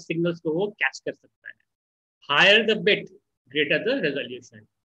electronic signals को वो catch कर सकता है. Higher the bit, greater the resolution.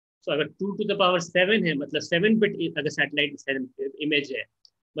 So अगर 2 to the power 7 है, मतलब 7 bit अगर satellite image है,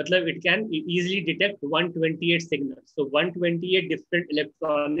 मतलब it can easily detect 128 signals. So 128 different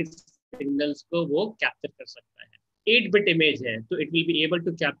electronic signals को वो capture कर सकता है. 8-bit image है, so it will be able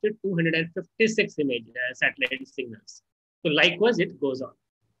to capture 256 image satellite signals. So likewise, it goes on.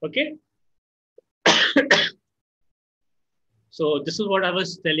 Okay. So this is what I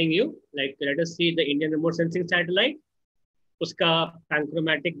was telling you. Like, let us see the Indian remote sensing satellite. उसका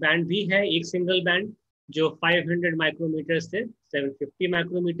panchromatic band भी है, एक single band जो 500 micrometers से 750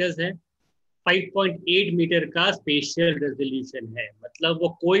 micrometers है. 5.8 metre का special resolution है, मतलब वो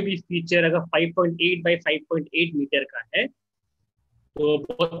कोई भी फीचर अगर 5.8 by 5.8 मीटर का है तो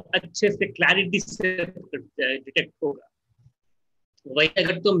बहुत अच्छे से क्लैरिटी से डिटेक्ट होगा. वही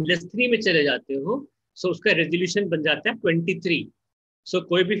अगर तुम लेस 3 में चले जाते हो तो उसका रेजोल्यूशन बन जाता है 23. सो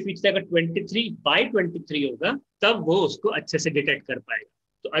कोई भी फीचर अगर 23 by 23 होगा तब वो उसको अच्छे से डिटेक्ट कर पाएगा.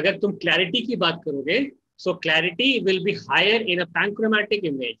 तो अगर तुम क्लैरिटी की बात करोगे, so clarity will be higher in a panchromatic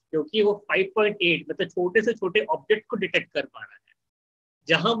image, क्योंकि वो 5.8 मतलब छोटे से छोटे ऑब्जेक्ट को डिटेक्ट कर पा रहा है.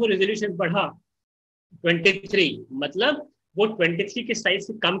 जहां वो रेजोल्यूशन बढ़ा 23, मतलब वो 23 के साइज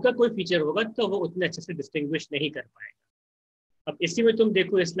से कम का कोई फीचर होगा तो वो उतने अच्छे से डिस्टिंग्विश नहीं कर पाएगा. अब इसी में तुम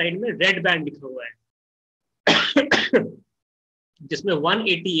देखो इस स्लाइड में रेड बैंड लिखा हुआ है जिसमें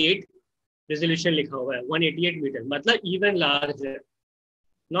 188 रेजोल्यूशन लिखा हुआ है. 188 मीटर मतलब इवन लार्ज है.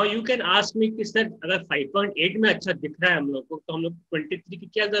 Now you can ask me कि सर अगर 5.8 में अच्छा दिख रहा है हम लोग को तो हम लोग 23 की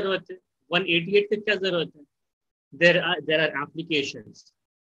क्या जरूरत है, 188 की क्या जरूरत है. there are applications.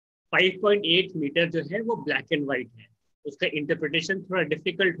 5.8 मीटर जो है वो ब्लैक एंड व्हाइट है, उसका इंटरप्रिटेशन थोड़ा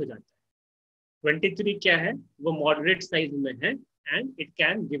डिफिकल्ट हो जाता है. 23 क्या है, वो मॉडरेट साइज में है and it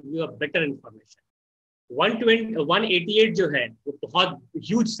can give you a better information. 188 जो है वो बहुत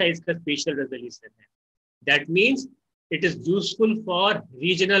ह्यूज साइज का स्पेशियल रेजोल्यूशन है. That means It is useful for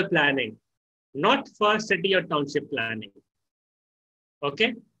regional planning, not for city or township planning.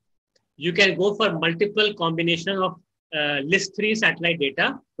 Okay. You can go for multiple combination of list 3 satellite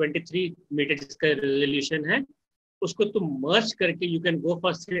data, 23 metre जिसका resolution है, उसको तुम merge करके you can go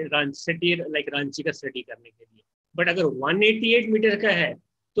for city like Ranchi का study करने के लिए. But अगर 188 मीटर का है,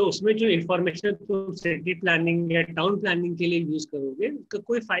 तो उसमें जो information तुम city planning या town planning के लिए use करोगे, उसका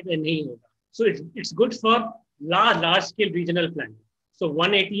कोई फायदा नहीं होगा. So it's good for large scale regional planning. So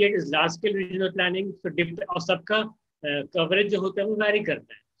 188 is large scale regional planning. So और सबका coverage जो होता है वो vary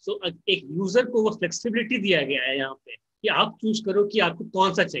करता है. So एक यूजर को वो फ्लेक्सिबिलिटी दिया गया है यहाँ पे कि आप चूज करो कि आपको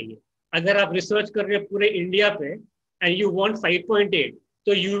कौन सा चाहिए. अगर आप रिसर्च कर रहे हो पूरे इंडिया पे एंड यू वांट 5.8,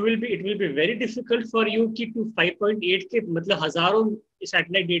 तो it will be very difficult for you कि टू 5.8 के मतलब हजारों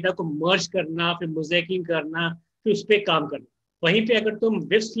सैटेलाइट डेटा को मर्ज करना, फिर मोज़ेकिंग करना, फिर उस पर काम करना. वहीं पे अगर तुम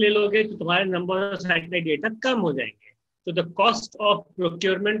विफ्स ले लोगे तो तुम्हारे नंबर ऑफ सैटेलाइट डेटा कम हो जाएंगे. So the cost of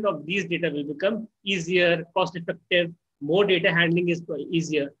procurement of these data will become easier, cost effective, more data handling is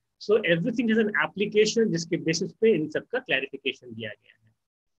easier. So everything is an application जिसके basis पे इन सब का clarification दिया गया है.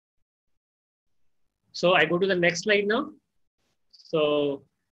 So I go to the next slide now. So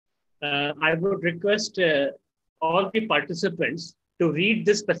I would request all the participants to read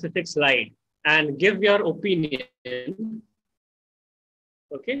this specific slide and give your opinion.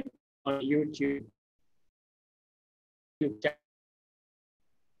 Okay, on YouTube. 3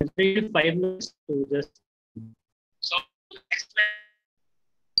 to 5 minutes to just. So next slide.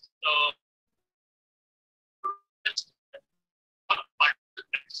 So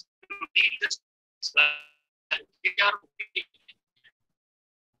participants to read this slide and give your opinion.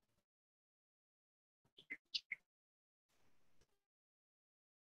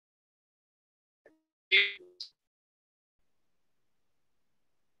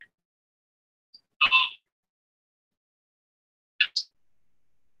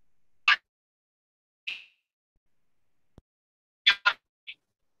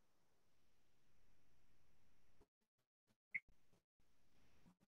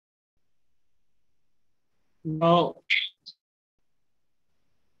 Now,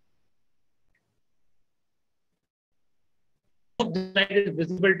 this slide is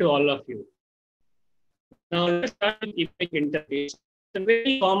visible to all of you. Now, let's start with image interface. It's a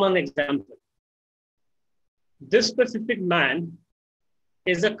very common example. This specific man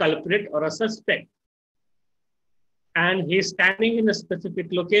is a culprit or a suspect, and he's standing in a specific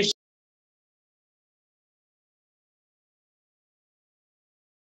location.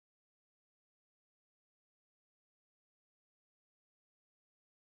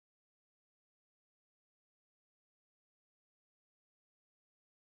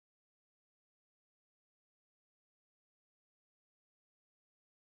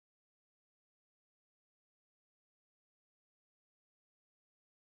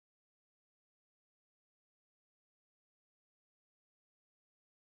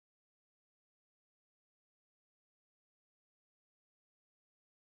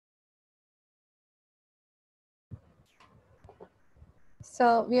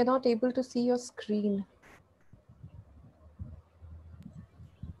 So we are not able to see your screen.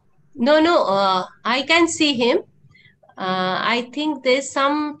 No, I can see him. I think there's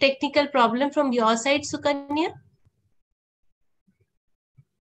some technical problem from your side, Sukanya.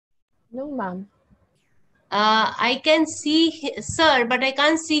 No, ma'am. I can see sir, but I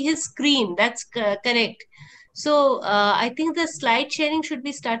can't see his screen. That's correct. So I think the slide sharing should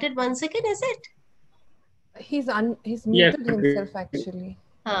be started 1 second, is it? He's Yes. muted himself actually.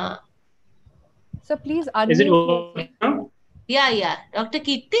 So please Is it unmute working now? Yeah. Dr.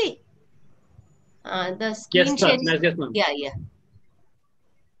 Kirti? The screen Yes, sharing. yes, ma'am. Yeah.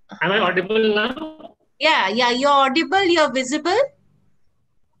 Am I audible now? Yeah, you're audible, you're visible,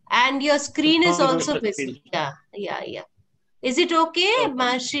 and your screen is also visible. Yeah. Is it okay,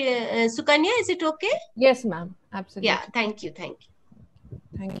 Sukanya? Is it okay? Yes, ma'am. Absolutely. Yeah, thank you. Thank you.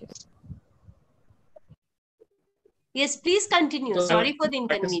 Yes, please continue. So, sorry for the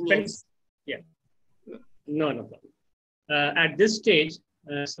inconvenience. Yeah. No problem. At this stage,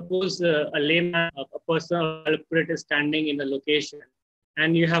 suppose a layman, a person, a culprit is standing in a location,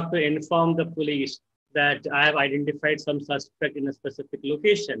 and you have to inform the police that I have identified some suspect in a specific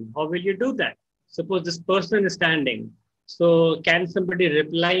location. How will you do that? Suppose this person is standing. So can somebody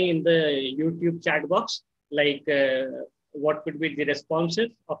reply in the YouTube chat box? Like what could be the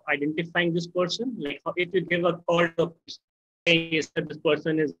responses of identifying this person? Like if you give a call to say this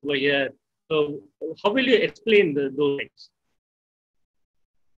person is over here. So how will you explain those things?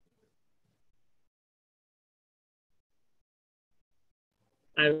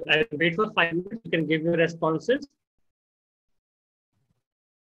 I'll wait for 5 minutes. You can give your responses.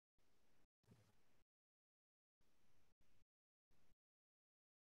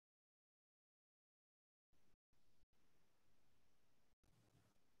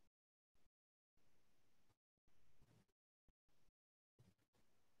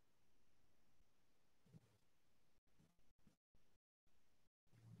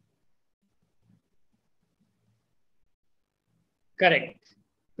 Correct.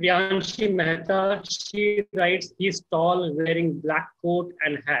 Priyanshi Mehta, she writes, he's tall, wearing black coat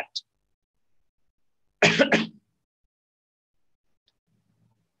and hat.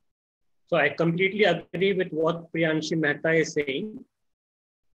 So I completely agree with what Priyanshi Mehta is saying.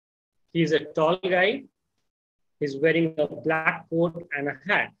 He's a tall guy. He's wearing a black coat and a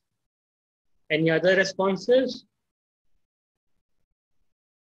hat. Any other responses?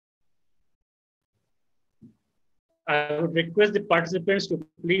 I would request the participants to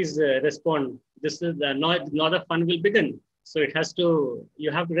please respond. This is now the fun will begin. So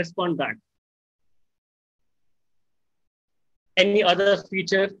you have to respond back. Any other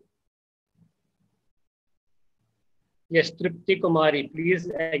feature? Yes, Tripti Kumari, please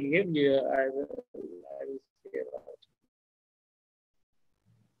give you. I will say about.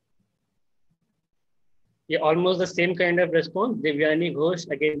 Yeah, almost the same kind of response. Devyani Ghosh,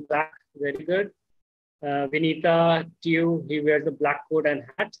 again, black, very good. Vinita Tew, he wears a black coat and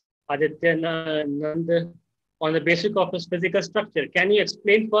hat. Aditya Nand, on the basic of his physical structure. Can you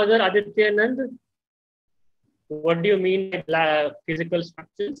explain further, Aditya Nand? What do you mean by physical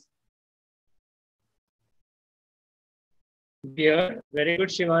structures? Beard, very good,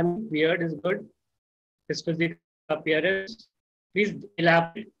 Shivani. Beard is good. His physical appearance. Please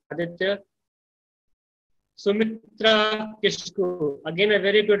elaborate, Aditya. Sumitra Kishku, again a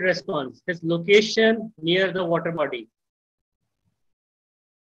very good response. His location near the water body.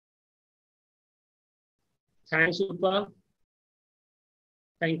 Thanks, Upa.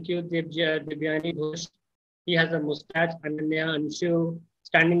 Thank you, Devyani Ghosh. He has a mustache. Ananya, Anshu,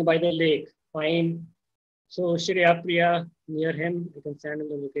 standing by the lake. Fine. So Shreya Priya, near him, you can stand in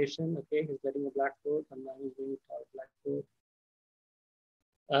the location. Okay, he's wearing a black coat. Ananya is wearing a black coat.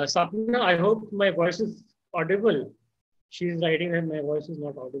 Sapna, I hope my voice is audible. She's writing that my voice is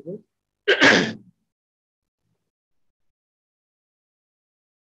not audible.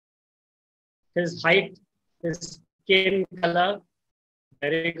 His height, his skin color,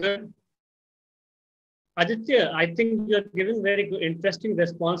 very good. Aditya, I think you're giving very good, interesting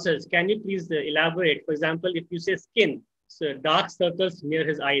responses. Can you please elaborate? For example, if you say skin, so dark circles near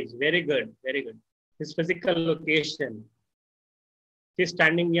his eyes, very good, very good. His physical location, he's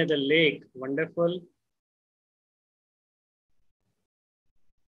standing near the lake, wonderful.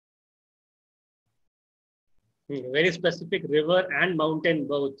 Very specific, river and mountain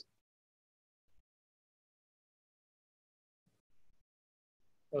both.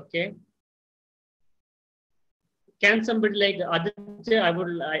 Okay. Can somebody like Aditya,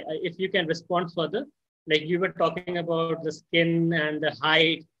 if you can respond further, like you were talking about the skin and the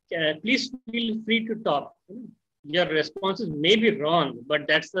height, please feel free to talk. Your responses may be wrong, but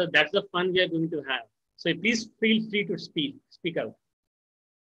that's the fun we are going to have. So please feel free to speak out.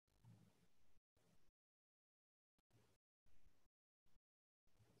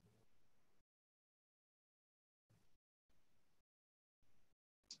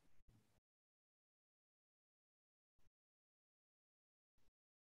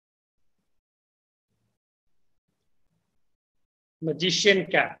 Magician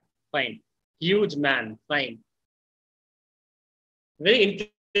cap, fine. Huge man, fine. Very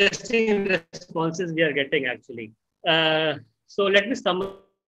interesting responses we are getting actually. So let me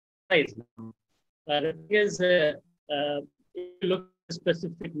summarize now. The thing is, if you look at a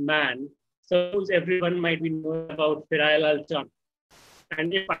specific man, suppose everyone might be knowing about Firail Al Chak.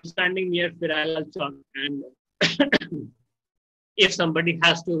 And if I'm standing near Firail Al Chak and if somebody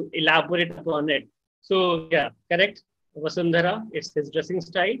has to elaborate upon it. So yeah, correct. Vasundhara, it's his dressing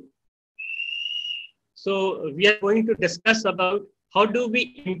style. So we are going to discuss about how do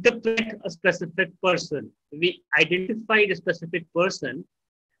we interpret a specific person. We identify a specific person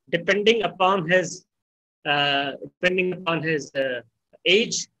depending upon his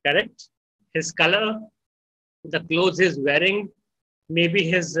age, correct? His color, the clothes he's wearing, maybe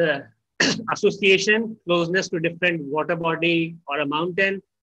his association, closeness to different water body or a mountain.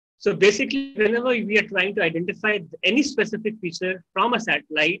 So basically, whenever we are trying to identify any specific feature from a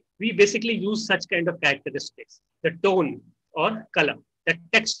satellite, we basically use such kind of characteristics, the tone or color, the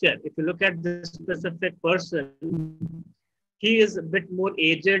texture. If you look at this specific person, he is a bit more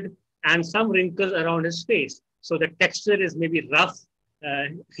aged and some wrinkles around his face. So the texture is maybe rough.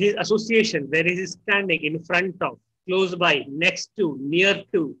 His association, where he is standing in front of, close by, next to, near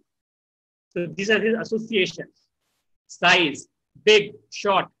to. So these are his associations. Size, big,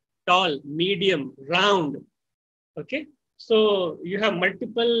 short, tall, medium, round. Okay. So you have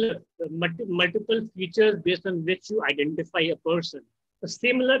multiple features based on which you identify a person. A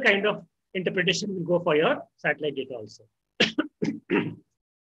similar kind of interpretation will go for your satellite data also.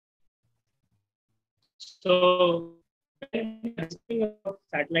 So when we are discussing about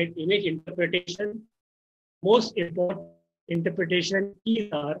satellite image interpretation, most important interpretation keys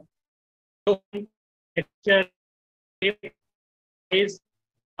are tone, texture, shape, size,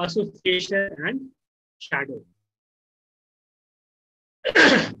 association, and shadow.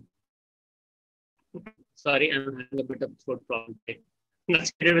 Sorry, I'm having a bit of throat problem. Not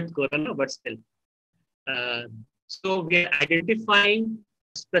scared with corona, but still. Uh, so we are identifying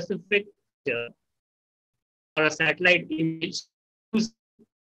a specific picture or a satellite image using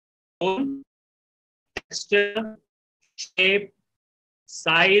tone, texture, shape,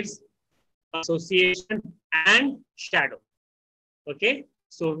 size, association, and shadow. Okay,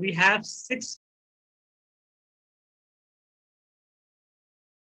 so we have 6.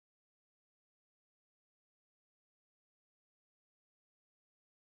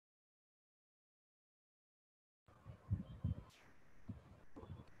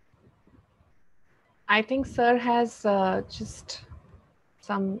 I think Sir has just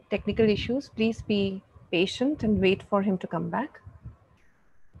some technical issues. Please be patient and wait for him to come back.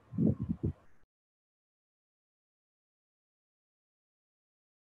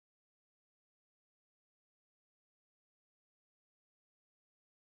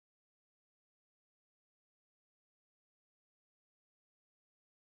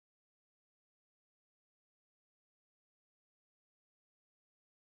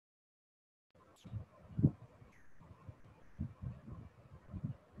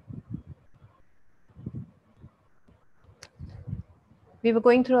 We were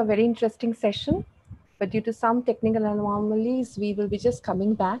going through a very interesting session, but due to some technical anomalies, we will be just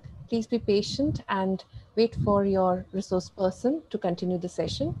coming back. Please be patient and wait for your resource person to continue the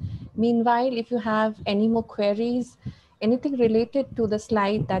session. Meanwhile, if you have any more queries, anything related to the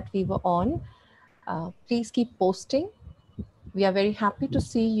slide that we were on, please keep posting. We are very happy to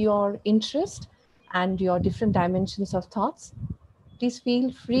see your interest and your different dimensions of thoughts. Please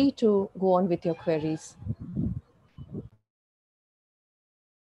feel free to go on with your queries.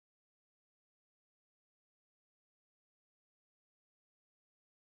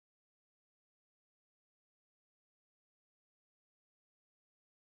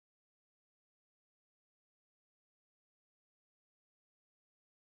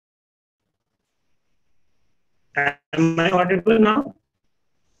 Am I audible now?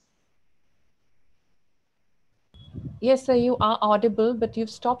 Yes, sir, you are audible, but you've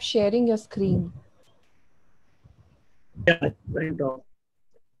stopped sharing your screen. Yeah, went off.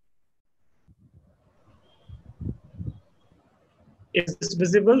 Is this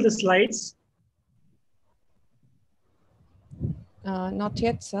visible, the slides? Not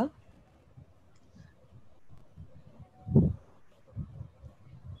yet, sir.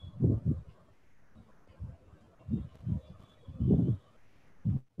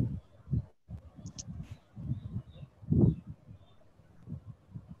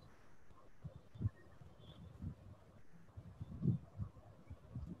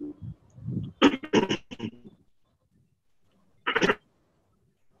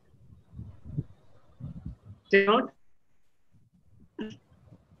 Still not?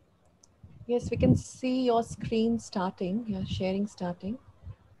 Yes, we can see your screen starting, your sharing starting.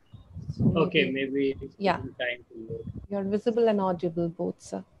 So Okay, maybe it's yeah, taking time to load. you're visible and audible both,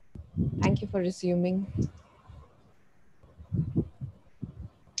 sir. Thank you for resuming.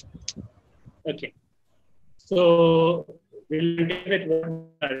 Okay, so we'll continue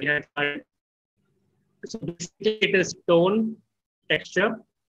with what we had started. So basically it is tone, texture,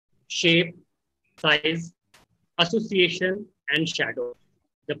 shape, size, association, and shadow.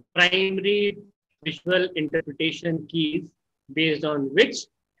 The primary visual interpretation keys based on which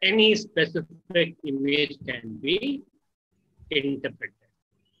any specific image can be interpreted.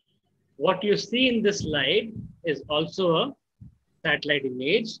 What you see in this slide is also a satellite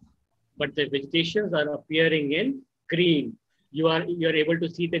image, but the vegetations are appearing in green. You're able to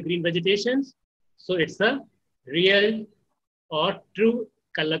see the green vegetations. So it's a real or true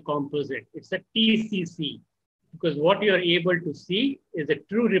color composite. It's a TCC because what you're able to see is a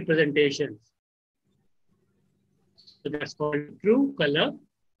true representation. So that's called true color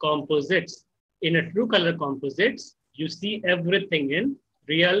composites. In a true color composites, you see everything in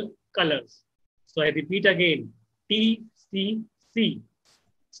real colors. So I repeat again, TCC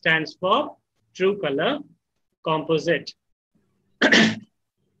stands for true color composite.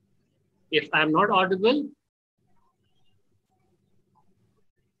 If I'm not audible,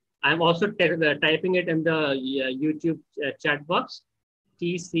 I'm also typing it in the YouTube chat box,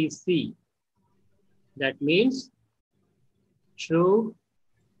 TCC. That means true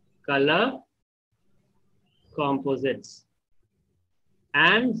color composites.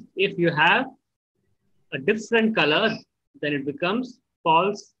 And if you have a different color then it becomes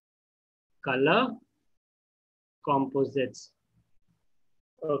false color composites.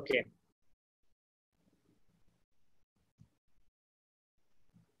 Okay.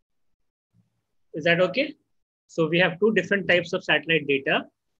 Is that okay? So we have two different types of satellite data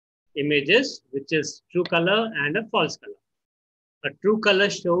images, which is true color and a false color. A true color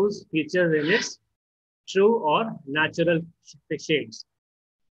shows features in its true or natural shades.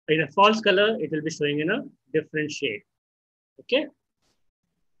 In a false color, it will be showing in a different shade. Okay.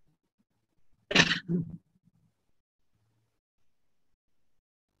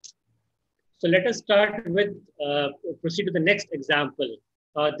 So let us start with, proceed to the next example.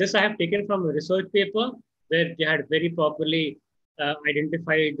 This I have taken from a research paper where they had very properly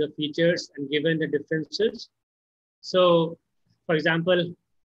identified the features and given the differences. So, for example,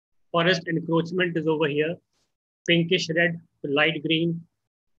 forest encroachment is over here, pinkish red to light green.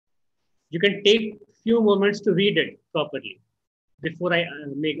 You can take few moments to read it properly before I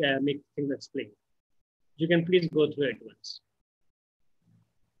make things explain. You can please go through it once.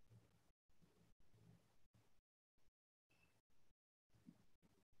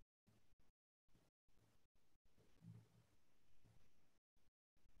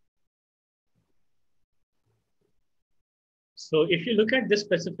 So if you look at this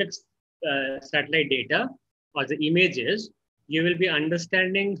specific satellite data or the images, you will be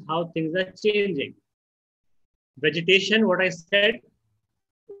understanding how things are changing. Vegetation, what I said,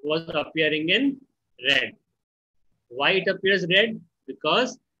 was appearing in red. Why it appears red?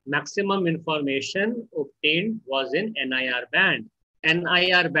 Because maximum information obtained was in NIR band.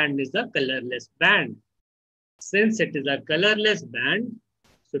 NIR band is a colorless band. Since it is a colorless band,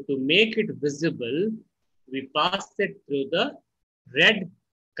 so to make it visible, we pass it through the red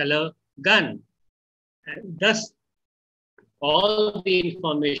color gun. And thus, all the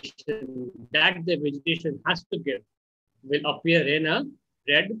information that the vegetation has to give will appear in a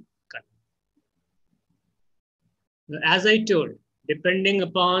red color. As I told, depending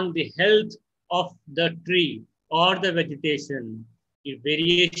upon the health of the tree or the vegetation, the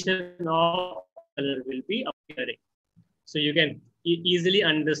variation of color will be appearing. So you can easily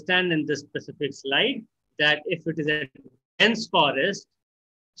understand in this specific slide that if it is a dense forest,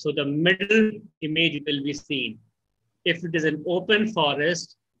 so the middle image will be seen. If it is an open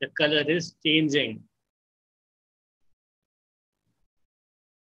forest, the color is changing.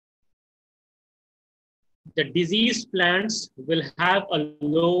 The diseased plants will have a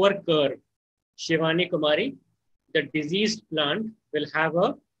lower curve. Shivani Kumari, the diseased plant will have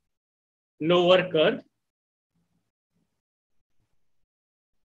a lower curve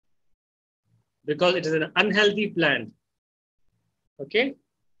because it is an unhealthy plant. Okay?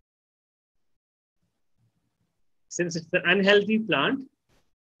 Since it's an unhealthy plant,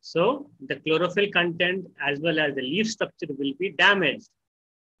 so the chlorophyll content as well as the leaf structure will be damaged.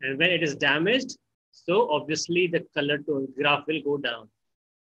 And when it is damaged, so obviously the color tone graph will go down.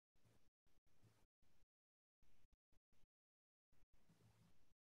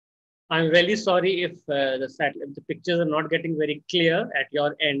 I'm really sorry if the pictures are not getting very clear at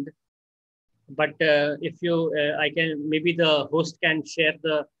your end. But if you, I can, maybe the host can share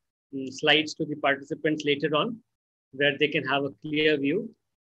the slides to the participants later on, where they can have a clear view.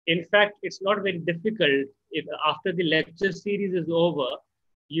 In fact, it's not very difficult. If after the lecture series is over,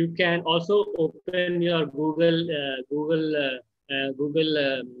 you can also open your Google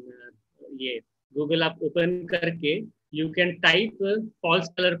app open करके you can type false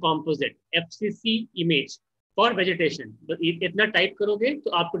color composite FCC image for vegetation. तो इतना type करोगे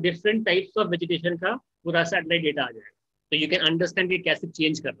तो आपको different types of vegetation का पूरा satellite data आ जाएगा. तो you can understand कि कैसे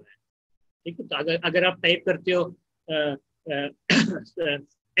change कर रहा है. ठीक है. तो अगर आप type करते हो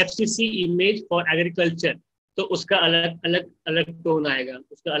FCC image for agriculture, तो उसका अलग टोन आएगा,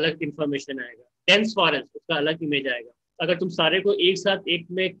 उसका अलग इंफॉर्मेशन आएगा. डेंस फॉरेस्ट, उसका अलग इमेज आएगा. अगर तुम सारे को एक साथ एक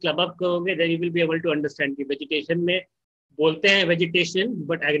में क्लब अप करोगे, then you will be able to understand कि वेजिटेशन में बोलते हैं वेजिटेशन,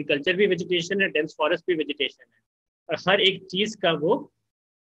 बट एग्रीकल्चर भी वेजिटेशन है, डेंस फॉरेस्ट भी वेजिटेशन है, और हर एक चीज का वो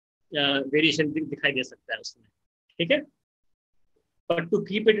वेरिएशन दिखाई दे सकता है उसमें. ठीक है. But to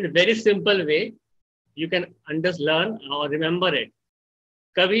keep it in very simple way, you can learn और रिमेंबर इट.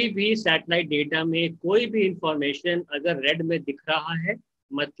 कभी भी सैटेलाइट डेटा में कोई भी इंफॉर्मेशन अगर रेड में दिख रहा है,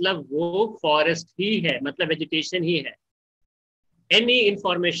 मतलब वो फॉरेस्ट ही है, मतलब वेजिटेशन ही है. एनी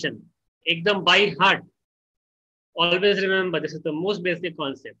इंफॉर्मेशन एकदम by heart, always remember, this is the most basic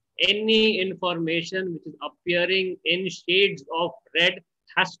concept. Any information which is appearing in shades of red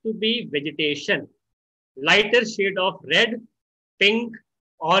has to be vegetation. Lighter shade of red, pink,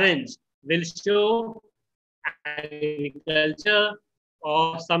 orange will show agriculture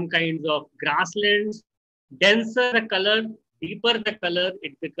or some kinds of grasslands Denser the color, deeper the color,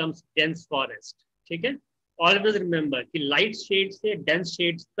 it becomes dense forest. ठीक है? Always remember कि light shades से dense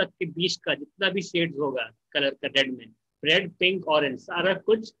shades तक के बीच का जितना भी shades होगा color का red में, red, pink, orange, सारा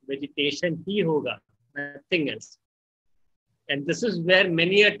कुछ vegetation ही होगा, nothing else. And this is where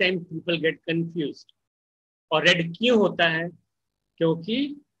many a time people get confused. और red क्यों होता है?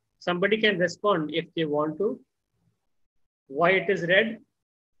 क्योंकि somebody can respond if they want to. Why it is red?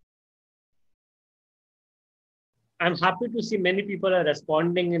 I'm happy to see many people are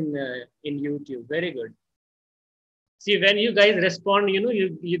responding in YouTube. Very good. See, when you guys respond,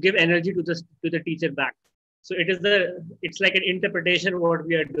 you give energy to the teacher back. So it's like an interpretation of what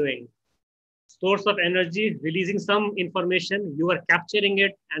we are doing. Source of energy, releasing some information, you are capturing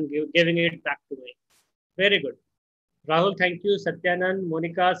it and giving it back to me. Very good. Rahul, thank you. Satyanand,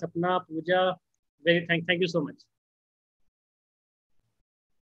 Monica, Sapna, Pooja, thank you so much.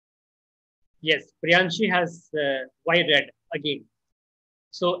 Yes, Priyanshi has white red again.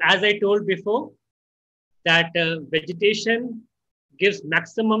 So as I told before, that vegetation gives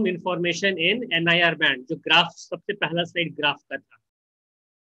maximum information in NIR band. जो graph सबसे पहला slide graph का था,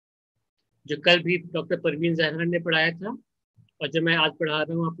 जो कल भी doctor Parveen Zahran ने पढ़ाया था और जो मैं आज पढ़ा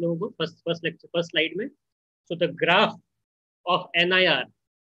रहा हूँ आप लोगों को फर्स्ट स्लाइड में. So the graph of NIR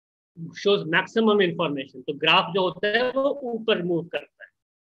shows maximum information. तो ग्राफ जो होता है वो ऊपर मूव करता है.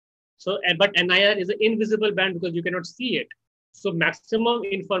 So, but NIR is an invisible band because you cannot see it. So, maximum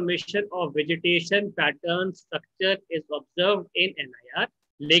information of vegetation, pattern, structure is observed in NIR.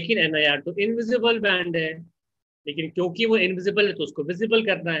 लेकिन NIR तो invisible band है. लेकिन क्योंकि वो invisible है तो उसको visible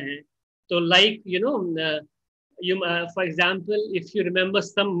करना है. तो like for example, if you remember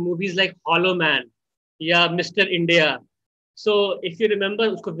some movies like Hollow Man या Mr. India. So, if you remember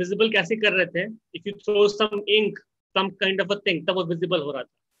उसको visible कैसे कर रहे थे? If you throw some ink, some kind of a thing, तब वो visible हो रहा था.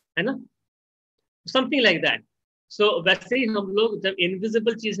 है ना? Something like that. So वैसे ही हम लोग जब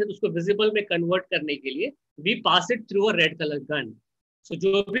इनविजिबल चीज है तो उसको विजिबल में कन्वर्ट करने के लिए we pass it through a red color gun. So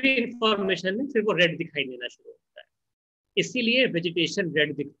जो भी इंफॉर्मेशन है फिर वो रेड दिखाई देना शुरू होता है. इसीलिए वेजिटेशन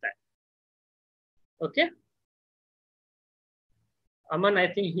रेड दिखता है. Okay? Aman, I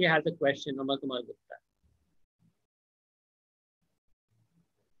think he has a question. Aman Kumar Gupta.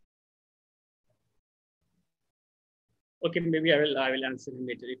 Okay, maybe I will answer him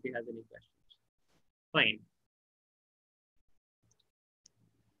later if he has any questions. Fine.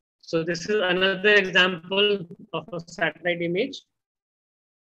 So this is another example of a satellite image.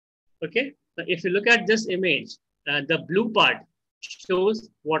 Okay, so if you look at this image, the blue part shows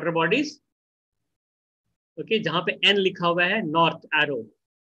water bodies. Okay, जहाँ पे N लिखा हुआ है, north arrow.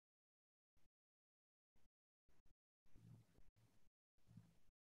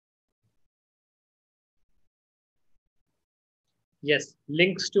 Yes,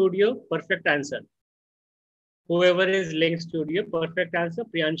 Link Studio, perfect answer. Whoever is Link Studio, perfect answer.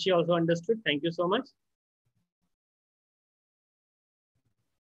 Priyanshi also understood. Thank you so much.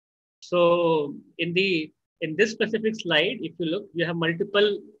 So in this specific slide, if you look, you have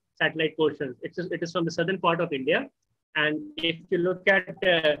multiple satellite portions. It is from the southern part of India. And if you look at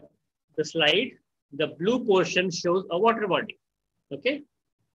the slide, the blue portion shows a water body. Okay.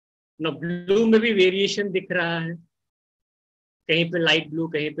 Now blue में भी variation दिख रहा है. कहीं पे light blue,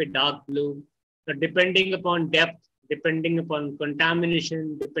 कहीं पे dark blue. So depending upon depth, depending upon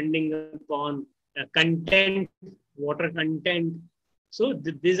contamination, depending upon content, water content. So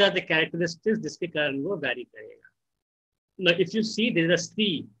these are the characteristics जिसके कारण वो vary करेगा. Now if you see there is a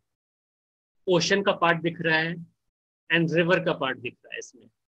sea, ocean का part दिख रहा है and river का part दिख रहा है इसमें.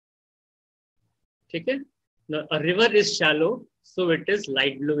 ठीक है? Now a river is shallow, so it is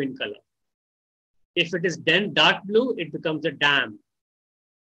light blue in color. If it is then dark blue, it becomes a dam,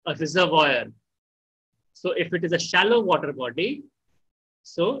 a reservoir. So if it is a shallow water body,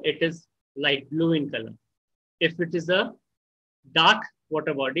 so it is light blue in color. If it is a dark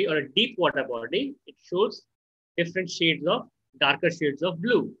water body or a deep water body, it shows different shades of, darker shades of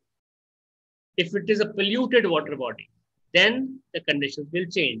blue. If it is a polluted water body, then the conditions will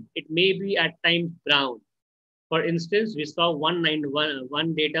change. It may be at times brown. For instance, we saw one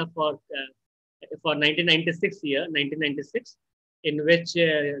data for 1996, in which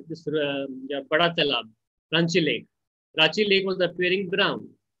this Bada Talab, Ranchi Lake was appearing brown.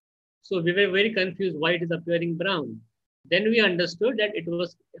 So we were very confused why it is appearing brown. Then we understood that it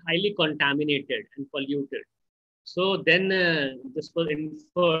was highly contaminated and polluted. So then this was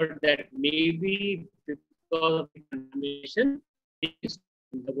inferred that maybe because of contamination, the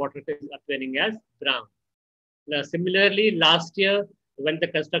water is appearing as brown. Now, similarly, last year, when the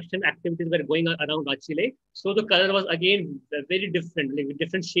construction activities were going around Ranchi Lake, so the color was again very different, like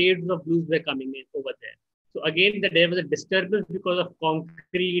different shades of blues were coming in over there. So again, there was a disturbance because of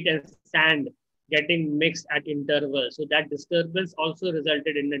concrete and sand getting mixed at intervals. So that disturbance also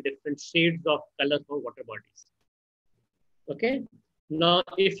resulted in a different shades of color for water bodies. Okay. Now,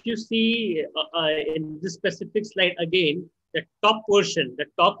 if you see in this specific slide again, the top portion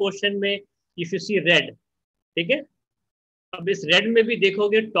में if you see red, ठीक है? अब इस red में भी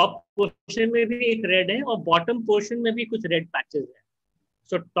देखोगे top portion में भी एक रेड है और बॉटम पोर्शन में भी कुछ रेड पैचेस है.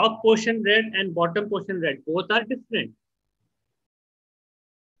 So top portion red and bottom portion red, both are different.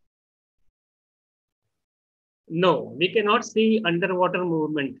 No, we cannot see underwater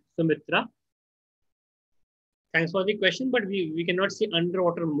movement, Sumitra. Thanks for the question, but we cannot see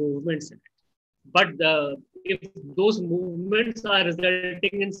underwater movements in it. But if those movements are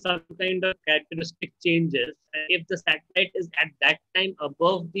resulting in some kind of characteristic changes, and if the satellite is at that time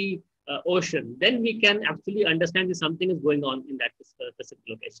above the ocean, then we can actually understand that something is going on in that specific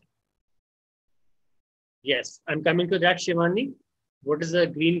location. Yes, I'm coming to that, Shivani. What does the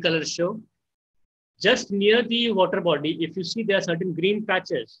green color show? Just near the water body, if you see there are certain green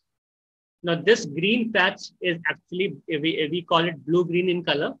patches. Now this green patch is actually, we call it blue-green in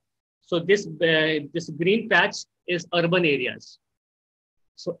color. So this green patch is urban areas.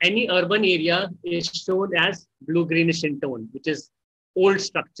 So any urban area is shown as blue-greenish in tone, which is old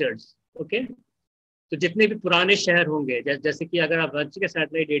structures. Okay. तो जितने भी पुराने शहर होंगे, जैसे कि अगर आप रांची का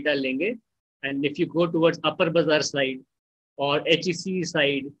सैटेलाइट डेटा लेंगे, and if you go towards Upper Bazaar side or HEC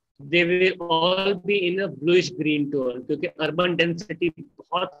side, they will all be in a bluish green tone क्योंकि urban density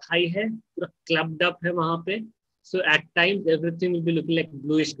बहुत high है, पूरा clubbed up है वहाँ पे. So at times everything will be looking like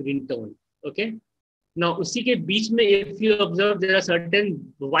bluish green tone. Okay. Now उसी के बीच में if you observe there are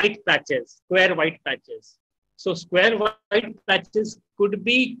certain white patches, square white patches. So square white patches could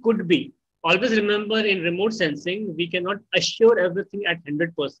be. Always remember in remote sensing, we cannot assure everything at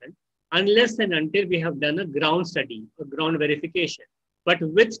 100% unless and until we have done a ground study, a ground verification. But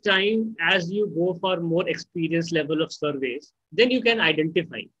with time, as you go for more experienced level of surveys, then you can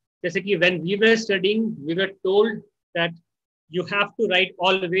identify. Basically, when we were studying, we were told that you have to write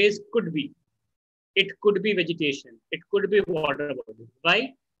always could be. It could be vegetation. It could be water body.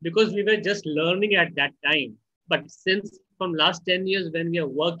 Why? Because we were just learning at that time. But since from last 10 years when we are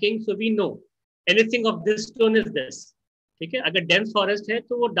working, so we know anything of this tone is this. ठीक है? अगर dense forest है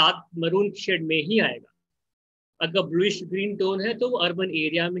तो वो dark maroon shade में ही आएगा. अगर bluish green tone है तो वो urban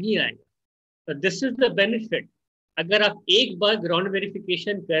area में ही आएगा. So this is the benefit. अगर आप एक बार ground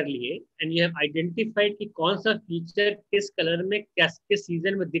verification कर लिए and you have identified कि कौन सा feature किस color में किस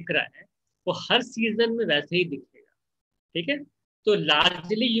season में दिख रहा है, वो हर season में वैसे ही दिखेगा. ठीक है? So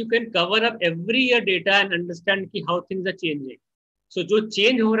largely you can cover up every year data and understand कि how things are changing. So जो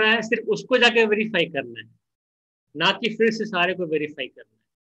change हो रहा है सिर्फ उसको जाके verify करना है, ना कि फिर से सारे को verify करना है.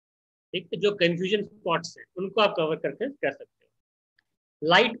 ठीक है? जो confusion spots हैं उनको आप cover करके कर सकते हो.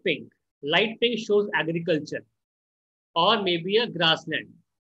 Light pink shows agriculture or maybe a grassland.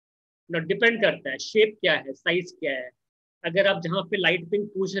 Now depend करता है shape क्या है, size क्या है. अगर आप जहाँ पे light pink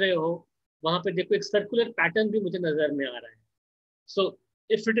पूछ रहे हो वहाँ पे देखो एक circular pattern भी मुझे नजर में आ रहा है. So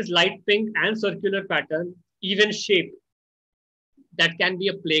if it is light pink and circular pattern, even shape, that can be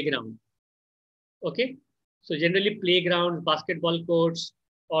a playground. Okay. So generally playgrounds, basketball courts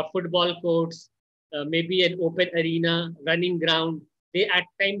or football courts, maybe an open arena, running ground, they at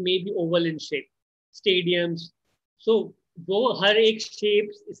time may be oval in shape. Stadiums. So वो हर एक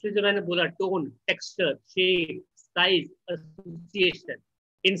shapes, इसलिए जो मैंने बोला tone, texture, shape, size, association,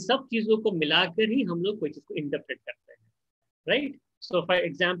 इन सब चीजों को मिलाकर ही हम लोग कोई चीज को interpret करते हैं. Right? So for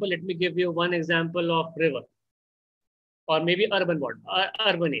example, let me give you one example of river or maybe urban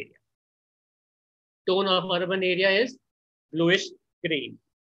area. Tone of urban area is bluish green.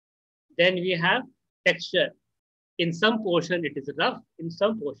 Then we have texture. In some portion it is rough, in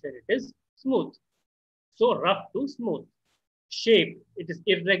some portion it is smooth. So rough to smooth. Shape, it is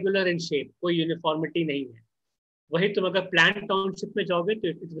irregular in shape. कोई uniformity नहीं है. वही तुम अगर plant township में जाओगे तो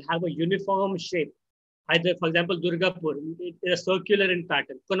it will have a uniform shape. Either, for example, Durgapur, it is circular in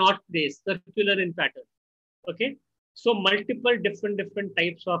pattern. Connaught Place, circular in pattern. Okay, so multiple different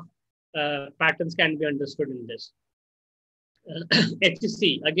types of patterns can be understood in this.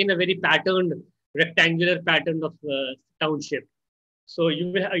 HC, again a very patterned rectangular pattern of township. So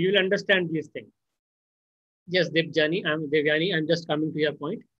you will understand these things. Yes, Devyani, I'm just coming to your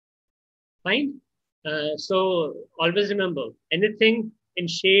point. Fine. So always remember anything in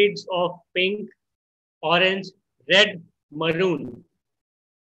shades of pink, orange, red, maroon.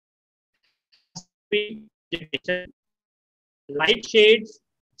 Light shades,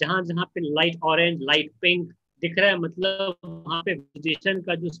 जहाँ पे light orange, light pink, दिख रहा है, मतलब वहाँ पे vegetation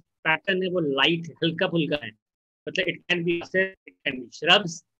का जो पैटर्न है वो लाइट हल्का फुल्का है. मतलब it can be it can be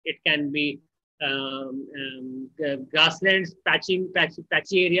shrubs, it can be grasslands,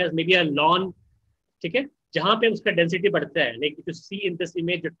 patchy areas, may be a lawn. ठीक है, जहाँ पे उसका डेंसिटी बढ़ता है. Like you see in this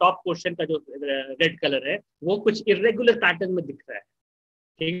image, जो टॉप पोर्शन का जो रेड कलर है वो कुछ इरेगुलर पैटर्न में दिख रहा है.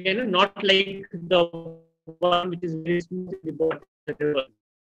 ठीक है ना, not like the one which is very smooth in the bottom.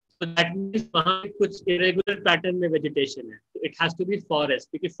 So that means वहाँ पे कुछ irregular pattern में vegetation है. So it has to be forest,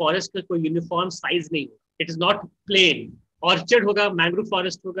 क्योंकि forest का कोई uniform size नहीं है. It is not plain. Orchard होगा, mangrove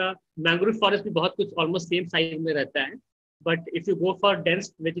forest होगा. Mangrove forest भी बहुत कुछ almost same size में रहता है. But if you go for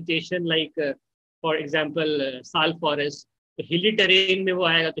dense vegetation like for example sal forest, तो hilly terrain में वो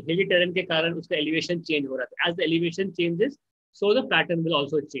आएगा, तो hilly terrain के कारण उसका elevation change हो रहा है. As the elevation changes, so the pattern will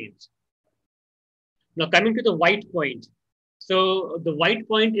also change. Now coming to the white point. So the white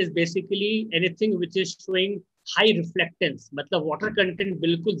point is basically anything which is showing high reflectance. मतलब water content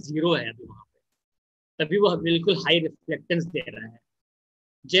बिल्कुल zero है अभी वहाँ पे, तभी वो बिल्कुल high reflectance दे रहा है.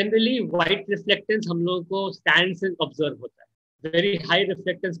 Generally white reflectance हम लोगों को sand से observe होता है. Very high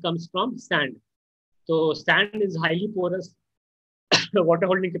reflectance comes from sand. So sand is highly porous. The water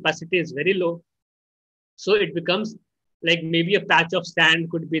holding capacity is very low. So it becomes like maybe a patch of sand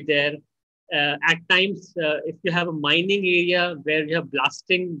could be there. At times, if you have a mining area where you have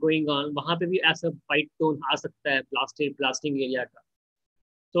blasting going on, वहाँ पे भी ऐसा white tone आ सकता है blasting area का.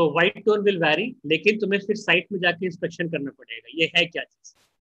 So white tone will vary, लेकिन तुम्हें फिर site में जाके inspection करना पड़ेगा, ये है क्या चीज़.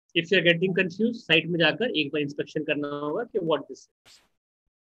 If you are getting confused, site में जाकर एक बार inspection करना होगा कि what this is.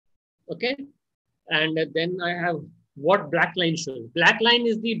 Okay, and then I have what black line shows. Black line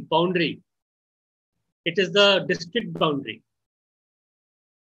is the boundary. It is the district boundary.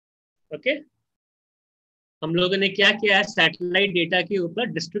 Okay, हम लोगों ने क्या किया है, सैटेलाइट डेटा के ऊपर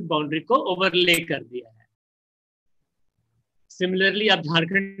डिस्ट्रिक्ट बाउंड्री को ओवरले कर दिया है. सिमिलरली आप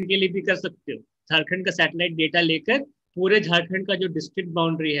झारखंड के लिए भी कर सकते हो. झारखंड का सैटेलाइट डेटा लेकर पूरे झारखंड का जो डिस्ट्रिक्ट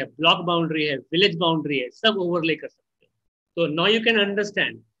बाउंड्री है, ब्लॉक बाउंड्री है, विलेज बाउंड्री है, सब ओवरले कर सकते हो. तो नाउ यू कैन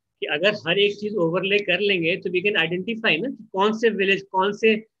अंडरस्टैंड कि अगर हर एक चीज ओवरले कर लेंगे तो वी कैन आइडेंटिफाई ना कि कौन से विलेज, कौन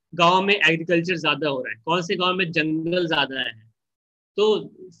से गाँव में एग्रीकल्चर ज्यादा हो रहा है, कौन से गाँव में जंगल ज्यादा है. तो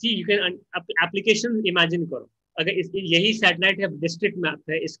सी यू कैन एप्लीकेशन इमेजिन करो, अगर यही सैटेलाइट है, डिस्ट्रिक्ट मैप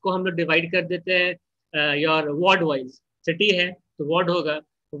है, इसको हम लोग डिवाइड कर देते हैं योर वार्ड वाइज. सिटी है तो वार्ड होगा,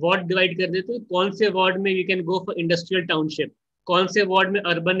 वार्ड डिवाइड कर देते हैं, कौन से वार्ड में you can go for industrial township, कौन से वार्ड में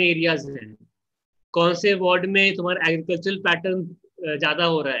अर्बन एरियाज हैं, कौन से वार्ड में तुम्हारा एग्रीकल्चरल पैटर्न ज्यादा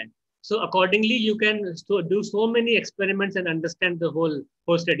हो रहा है. So accordingly you can do so many experiments and understand the whole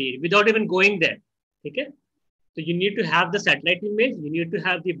study without even going there. ठीक है, so you need to have the satellite image, you need to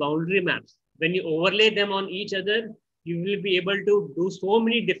have the boundary maps. When you overlay them on each other, you will be able to do so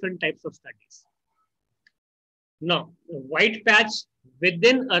many different types of studies. Now, white patch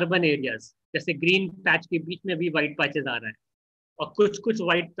within urban areas, जैसे green patch के बीच में भी white patches आ रहा है, और कुछ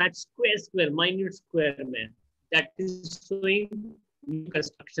white patch square minute square में, that is showing new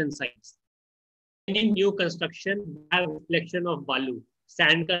construction sites. Any new construction have reflection of balu,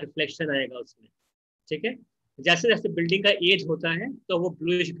 sand का reflection आएगा उसमें. ठीक है, जैसे जैसे बिल्डिंग का एज होता है तो वो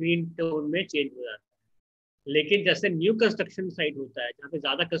ब्लूइश ग्रीन टोन में चेंज हो जाता है. लेकिन जैसे न्यू कंस्ट्रक्शन साइट होता है जहाँ पे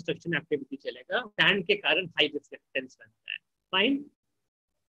ज्यादा कंस्ट्रक्शन एक्टिविटी चलेगा, सैंड के कारण हाई रिफ्लेक्टेंस बनता है. Fine,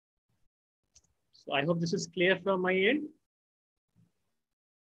 so I hope this is clear from my and.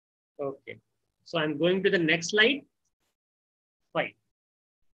 Okay, so I am going to the next slide. Fine,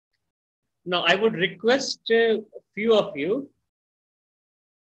 now I would request few of you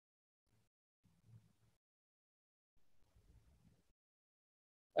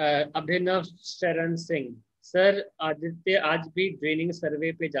Abhinav Sharan Singh sir, Aditya आज भी draining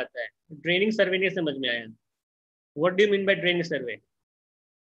सर्वे पे जाता है. Draining सर्वे नहीं समझ में आया. What do you mean by draining survey?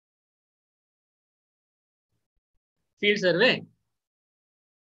 Field survey?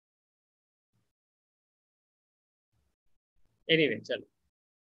 Anyway, चलो.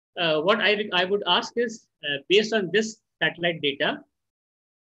 What I would ask is, based on this satellite data,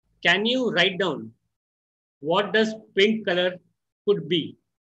 can you write down what does pink color could be?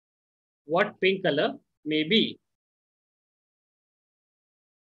 What pink color may be?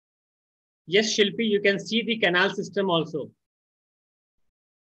 Yes, Shilpi, you can see the canal system also.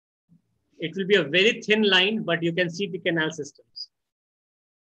 It will be a very thin line, but you can see the canal systems.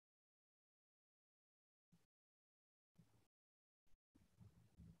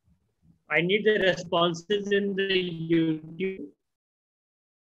 I need the responses in the YouTube.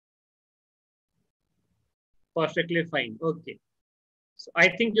 Perfectly fine. Okay. So I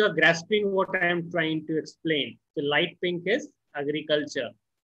think you are grasping what I am trying to explain. The light pink is agriculture.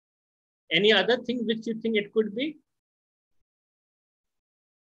 Any other thing which you think it could be?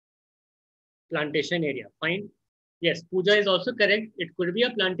 Plantation area, fine. Yes, Pooja is also correct. It could be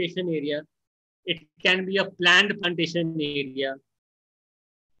a plantation area. It can be a planned plantation area.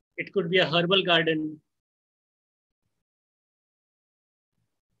 It could be a herbal garden.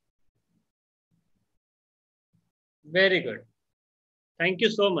 Very good. Thank you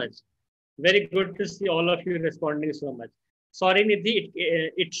so much. Very good to see all of you responding so much. Sorry, Nidhi,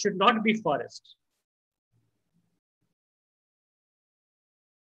 it should not be forest.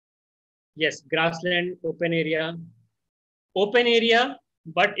 Yes, grassland, open area. Open area,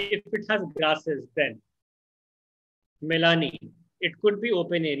 but if it has grasses, then Melanie, it could be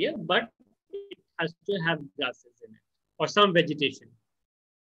open area, but it has to have grasses in it or some vegetation.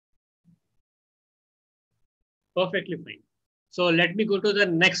 Perfectly fine. So let me go to the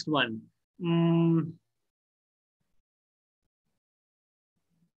next one.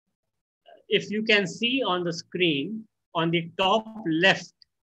 If you can see on the screen, on the top left,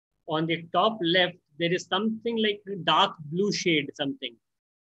 there is something like dark blue shade, something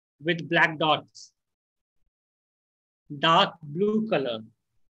with black dots. Dark blue color.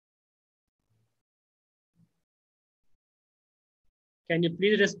 Can you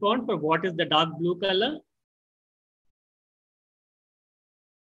please respond for what is the dark blue color?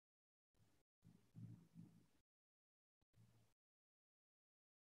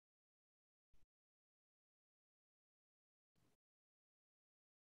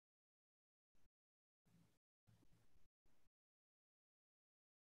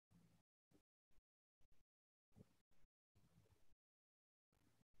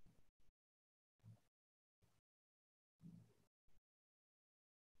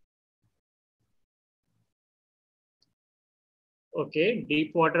 Okay,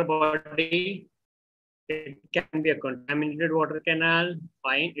 deep water body. It can be a contaminated water canal.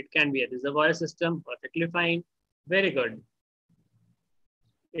 Fine. It can be a reservoir system. Perfectly fine. Very good.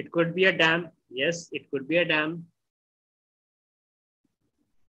 It could be a dam. Yes, it could be a dam.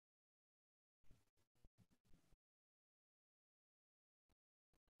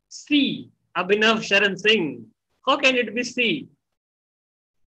 C. Abhinav Sharan Singh. How can it be C?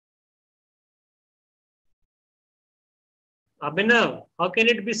 Abhinav, how can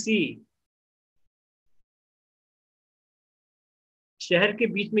it be C? शहर के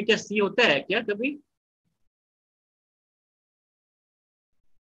बीच में क्या सी होता है क्या कभी?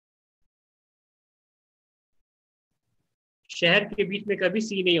 शहर के बीच में कभी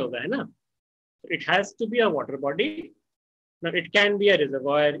सी नहीं होगा, है ना? It has to be a water body. Now it can be a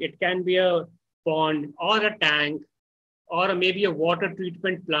reservoir, it can be a pond or a tank or maybe a water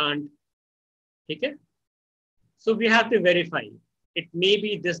treatment plant. Okay? So we have to verify. It may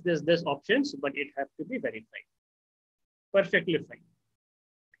be this options, but it has to be verified. Perfectly fine.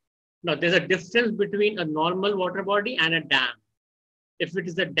 Now there's a difference between a normal water body and a dam. If it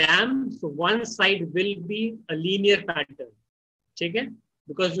is a dam, so one side will be a linear pattern. Okay?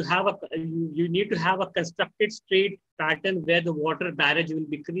 Because you need to have a constructed straight pattern where the water barrage will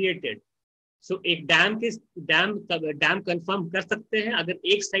be created. So एक dam confirm कर सकते हैं अगर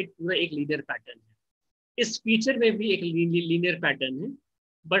एक side पूरा एक linear pattern है. इस फीचर में भी एक लीनियर पैटर्न है,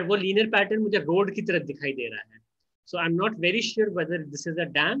 बट वो लीनियर पैटर्न मुझे रोड की तरफ दिखाई दे रहा है. So I'm not very sure whether this is a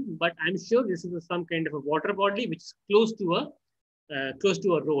dam, but I'm sure this is some kind of a water body which is close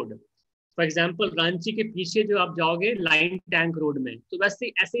to a road. For example, Ranchi के पीछे जो आप जाओगे लाइन टैंक रोड में, तो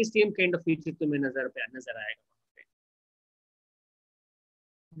वैसे ऐसे ही same kind of feature तुम्हें नजर आएगा.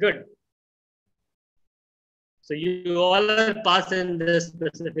 Good. So you all are passed in this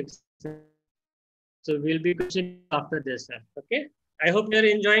specific. So we'll be questioning after this. Okay. I hope you're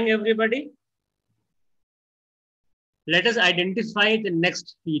enjoying, everybody. Let us identify the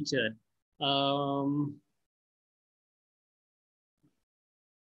next feature.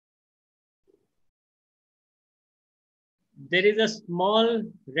 There is a small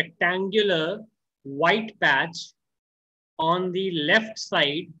rectangular white patch on the left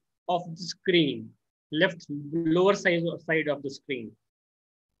side of the screen, left lower side of the screen.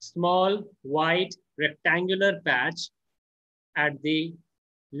 Small white rectangular patch at the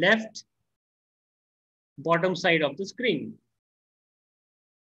left bottom side of the screen.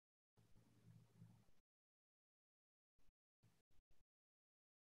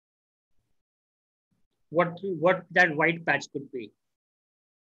 What that white patch could be?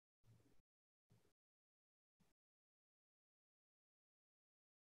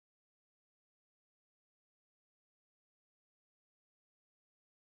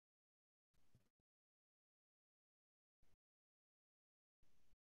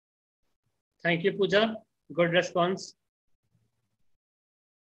 Thank you, Pooja. Good response.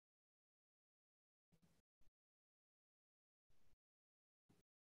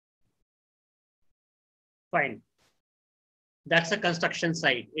 Fine. That's a construction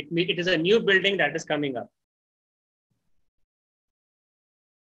site. It is a new building that is coming up.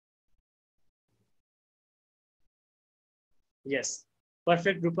 Yes.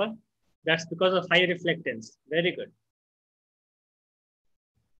 Perfect, Rupa. That's because of high reflectance. Very good.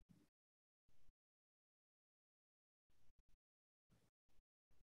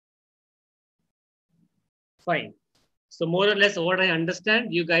 Fine. So more or less what I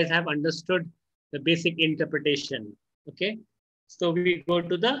understand, you guys have understood the basic interpretation. Okay. So we go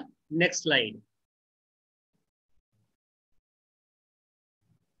to the next slide.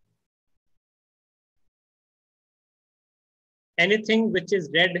 Anything which is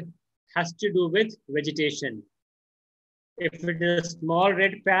red has to do with vegetation. If it is a small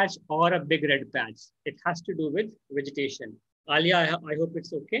red patch or a big red patch, it has to do with vegetation. Alia, I hope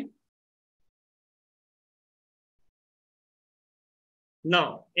it's okay.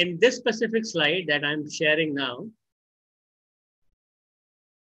 Now, in this specific slide that I'm sharing now,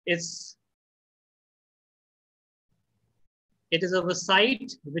 it is of a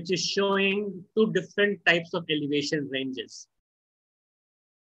site which is showing two different types of elevation ranges.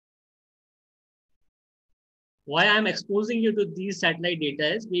 Why I'm exposing you to these satellite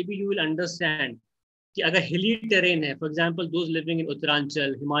data is maybe you will understand कि अगर hilly terrain है, for example, those living in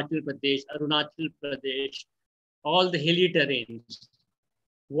Uttaranchal, Himachal Pradesh, Arunachal Pradesh, all the hilly terrains,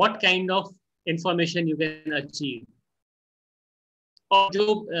 what kind of information you can achieve? और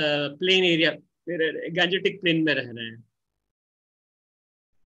जो plain area, gangetic plain में रह रहे हैं.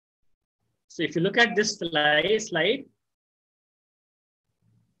 So if you look at this slide,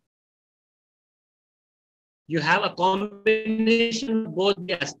 you have a combination of both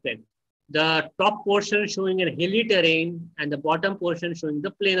the aspects. The top portion showing a hilly terrain and the bottom portion showing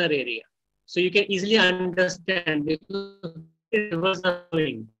the planar area. So you can easily understand because rivers are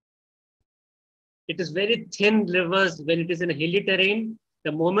flowing. It is very thin rivers when it is in a hilly terrain.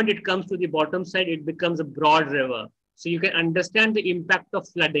 The moment it comes to the bottom side, it becomes a broad river. So you can understand the impact of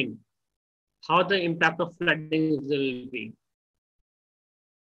flooding, how the impact of flooding will be.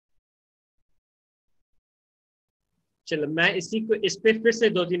 चलो मैं इस पे फिर से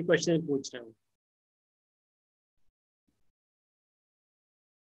 2-3 question पूछ रहा हूँ.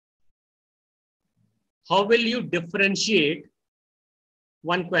 How will you differentiate?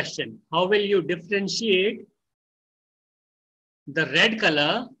 One question. How will you differentiate the red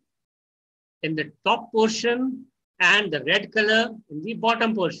color in the top portion and the red color in the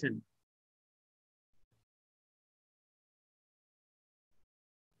bottom portion?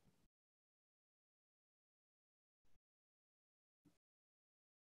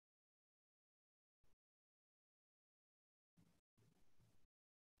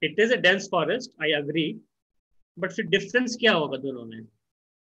 It is a dense forest, I agree. But फिर difference क्या होगा दोनों में?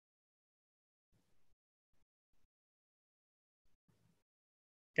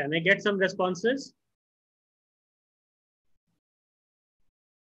 Can I get some responses?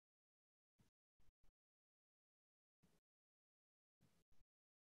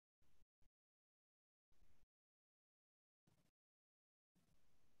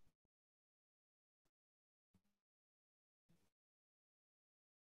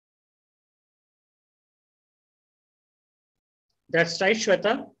 That's right,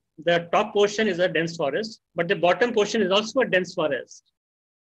 Shweta. The top portion is a dense forest, but the bottom portion is also a dense forest.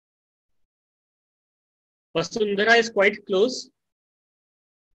 Vasundhara is quite close.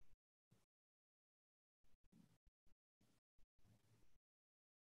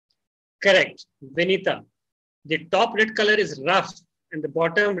 Correct, Vinita. The top red color is rough and the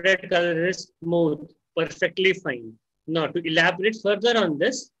bottom red color is smooth, perfectly fine. Now, to elaborate further on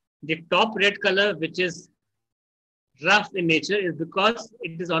this, the top red color, which is rough in nature, is because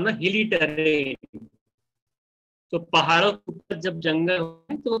it is on a hilly terrain. तो पहाड़ों के ऊपर जब जंगल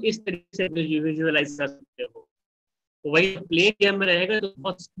हो तो इस तरीके से विजुअलाइज कर सकते हो. वही प्लेन एरिया में रहेगा तो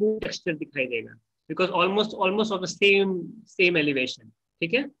बहुत स्मूथ टेक्सचर दिखाई देगा because almost of the same elevation.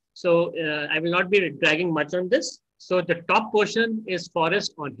 ठीक है? So I will not be dragging much on this. So the top portion is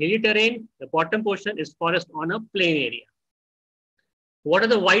forest on hilly terrain. The bottom portion is forest on a plain area. What are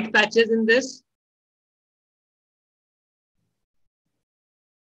the white patches in this?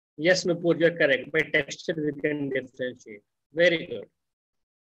 Yes, Nupur, you're correct. By texture, we can differentiate. Very good.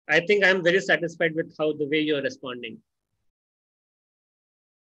 I think I'm very satisfied with how the way you're responding.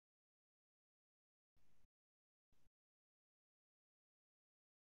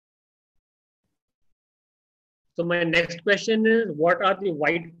 So my next question is, what are the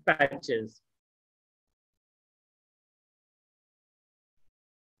white patches?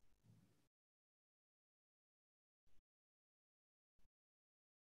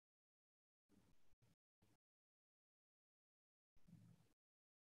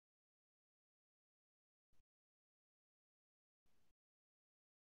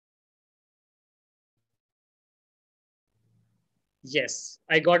 Yes,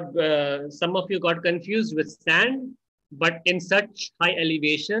 I got some of you got confused with sand, but in such high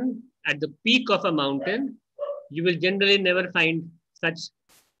elevation at the peak of a mountain, you will generally never find such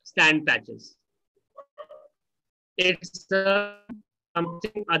sand patches. It's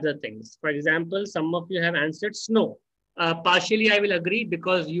something other things. For example, some of you have answered snow. Partially, I will agree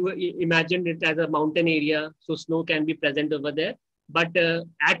because you imagined it as a mountain area, so snow can be present over there. But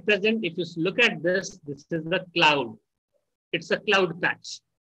at present, if you look at this, this is the cloud. It's a cloud patch.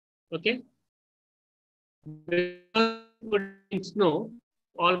 Okay. In snow,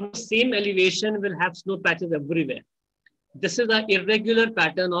 almost same elevation will have snow patches everywhere. This is an irregular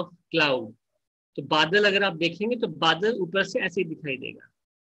pattern of cloud. तो बादल अगर आप देखेंगे तो बादल ऊपर से ऐसे ही दिखाई देगा.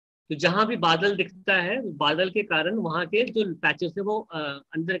 तो जहां भी बादल दिखता है, बादल के कारण वहां के जो पैचेस है वो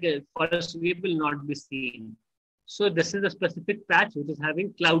अंदर के forest will not be seen. So this is a specific patch which is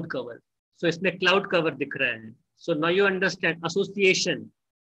having cloud cover. सो इसमें क्लाउड कवर दिख रहा है. So now you understand association.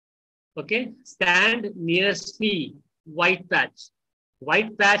 Okay, stand near sea, white patch.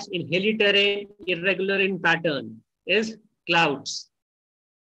 White patch in hilly terrain, irregular in pattern, is clouds.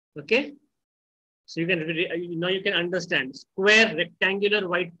 Okay, so you can now you can understand. Square, rectangular,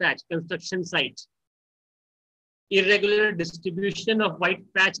 white patch, construction site. Irregular distribution of white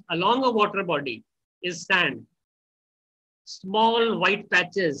patch along a water body is sand. Small white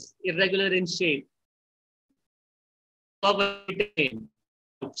patches, irregular in shape.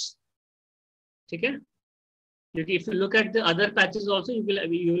 Clouds. ठीक है, क्योंकि if you look at the other patches also you will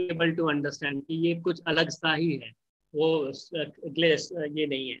be able to understand कि ये कुछ अलग सा ही है, वो ग्लेस ये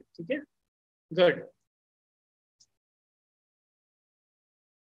नहीं है. ठीक है, good.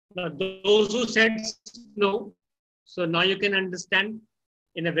 Now those who said snow, so now you can understand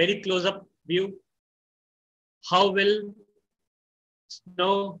in a very close up view how will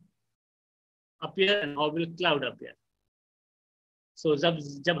snow appear and how will cloud appear. So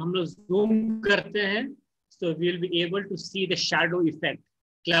जब हम लोग zoom करते हैं, so we will be able to see the shadow effect.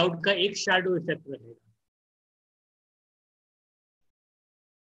 Cloud का एक shadow effect रहेगा.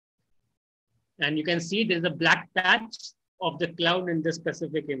 And you can see there is a black patch of the cloud in this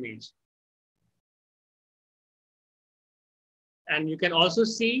specific image. And you can also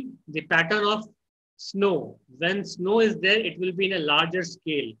see the pattern of snow. When snow is there, it will be in a larger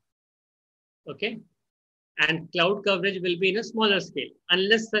scale. Okay. And cloud coverage will be in a smaller scale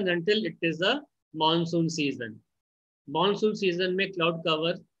unless and until it is a monsoon season. Monsoon season में cloud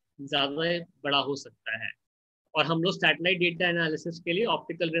cover ज़्यादा बड़ा हो सकता है. और हम लोग satellite data analysis के लिए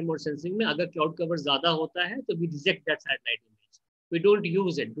ऑप्टिकल रिमोट सेंसिंग में अगर क्लाउड कवर ज़्यादा होता है तो we reject that satellite image. We don't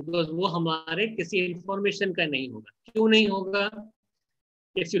use it because वो हमारे किसी इंफॉर्मेशन का नहीं होगा. क्यों नहीं होगा?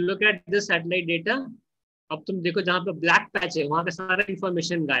 If you look at this satellite data, अब तुम देखो जहाँ पे ब्लैक पैच है वहाँ पे सारा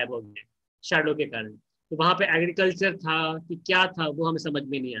इंफॉर्मेशन गायब हो गया शैडो के कारण. तो वहाँ पे एग्रीकल्चर था कि क्या था वो हमें समझ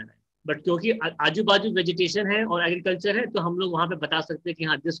में नहीं आ रहा है. बट क्योंकि आजू बाजू वेजिटेशन है और एग्रीकल्चर है तो हम लोग वहाँ पे बता सकते हैं कि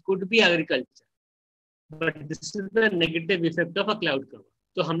हाँ this could be agriculture. But this is the negative effect of a cloud cover.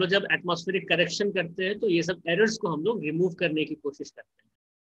 तो हम लोग जब एटमॉस्फेरिक करेक्शन करते हैं तो ये सब एरर्स को हम लोग रिमूव करने की कोशिश करते हैं.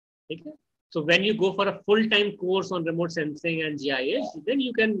 ठीक है. So when you go for a full-time course on remote sensing and GIS, then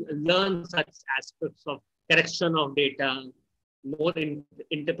you can learn such aspects of correction of data, more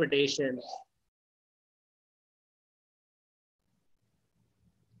interpretation.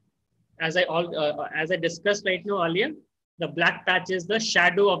 As I discussed right now earlier, the black patch is the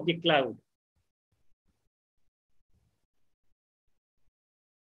shadow of the cloud.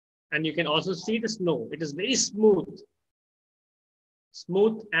 And you can also see the snow. It is very smooth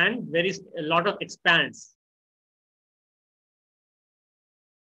and a lot of expanse.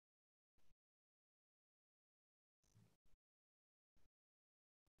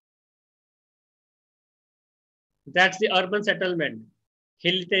 That's the urban settlement.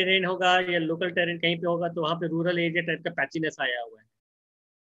 Hill terrain होगा या local terrain कहीं पे होगा तो वहां पे rural area type का patchiness आया हुआ है.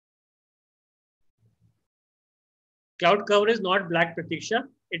 Cloud cover is not black Pratiksha,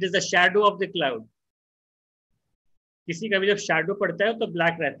 it is the shadow of the cloud. किसी का भी जब शैडो पड़ता है तो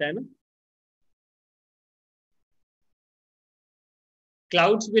ब्लैक रहता है ना.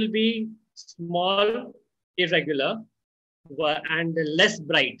 Clouds will be small, irregular, and less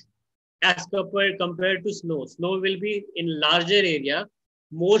bright as compared to snow. Snow will be in larger area,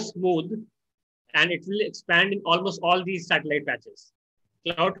 more smooth, and it will expand in almost all these satellite patches.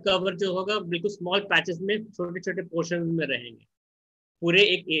 Cloud cover जो होगा बिल्कुल small patches में छोटे छोटे portion में रहेंगे, पूरे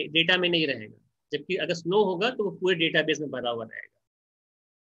एक डेटा में नहीं रहेगा. जबकि अगर स्नो होगा तो वो पूरे डेटाबेस में भरा हुआ रहेगा.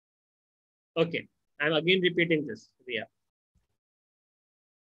 Okay, I am again repeating this. Riya,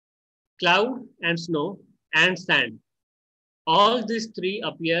 cloud and snow and sand, all these three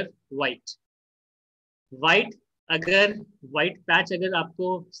appear white. White अगर व्हाइट पैच अगर आपको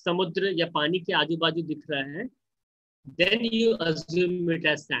समुद्र या पानी के आजू बाजू दिख रहा है, then you assume it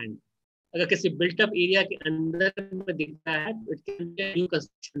as sand. अगर किसी built up एरिया के अंदर में दिख रहा है, it can be a new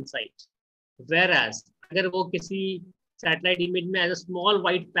construction site. Whereas अगर वो किसी सैटेलाइट इमेज में as a small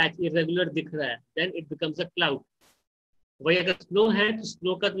white patch irregular दिख रहा है, then it becomes a cloud. वही अगर स्नो है तो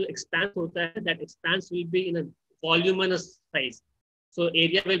स्नो का जो एक्सपेंस होता है, that expanse will be in a voluminous size. So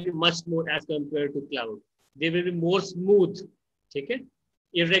area will be much more as compared to cloud. They will be more smooth. ठीक है,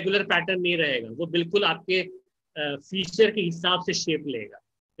 irregular pattern नहीं रहेगा, वो बिल्कुल आपके फीचर के हिसाब से शेप लेगा.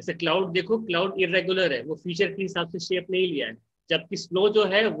 जैसे क्लाउड देखो, क्लाउड इरेगुलर है, वो फीचर के हिसाब से शेप नहीं लिया है, जबकि स्नो जो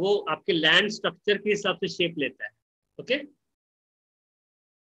है वो आपके लैंड स्ट्रक्चर के हिसाब से शेप लेता है. Okay,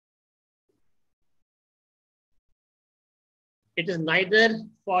 it is neither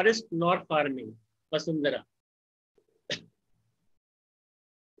forest nor farming. Vasundhara.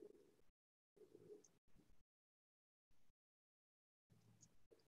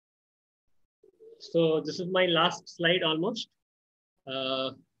 So this is my last slide almost.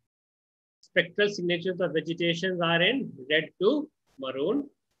 Spectral signatures of vegetation are in red to maroon.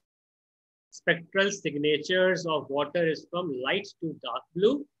 Spectral signatures of water is from light to dark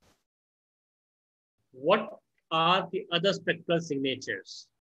blue. What are the other spectral signatures?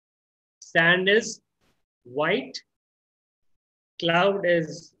 Sand is white. Cloud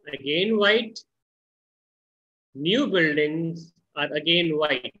is again white. New buildings are again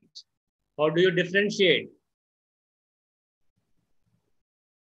white. How do you differentiate?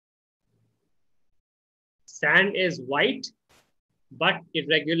 Sand is white, but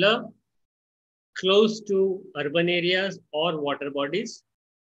irregular, close to urban areas or water bodies.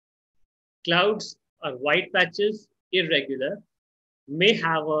 Clouds are white patches, irregular, may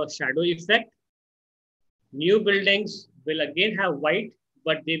have a shadow effect. New buildings will again have white,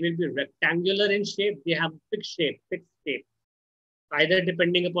 but they will be rectangular in shape. They have fixed shape, either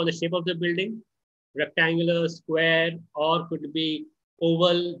depending upon the shape of the building, rectangular, square, or could be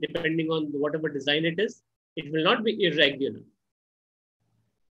oval, depending on whatever design it is. It will not be irregular.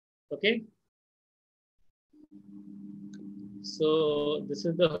 Okay. So this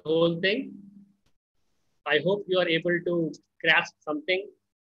is the whole thing. I hope you are able to grasp something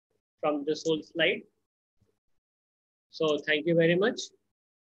from this whole slide. So thank you very much.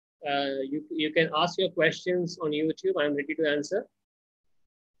 You can ask your questions on YouTube. I'm ready to answer.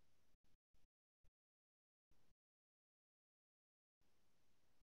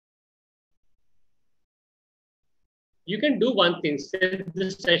 You can do one thing. Since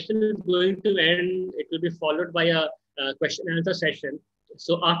this session is going to end, it will be followed by a question and answer session.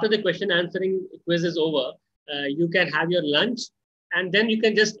 So after the question answering quiz is over, you can have your lunch, and then you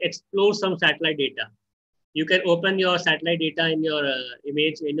can just explore some satellite data. You can open your satellite data in your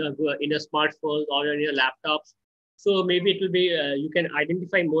image in your smartphone or in your laptops. So maybe it will be you can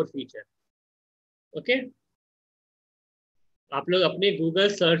identify more feature. Okay. आप लोग अपने Google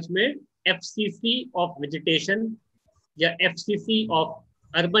search में FCC of vegetation या FCC of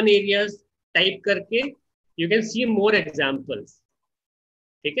urban areas type करके you can see more examples.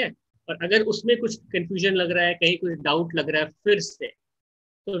 ठीक है. और अगर उसमें कुछ confusion लग रहा है, कहीं कुछ doubt लग रहा है फिर से,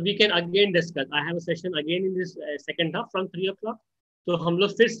 so we can again discuss. I have a session again in this second half from 3 o'clock. तो हम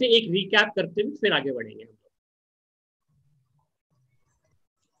लोग फिर से एक recap करते हुए फिर आगे बढ़ेंगे हम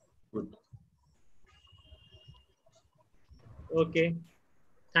लोग. Okay.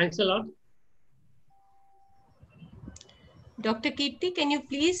 Thanks a lot. Dr. Kirti, can you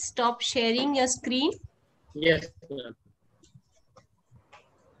please stop sharing your screen? Yes, ma'am.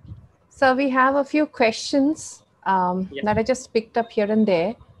 So we have a few questions that I just picked up here and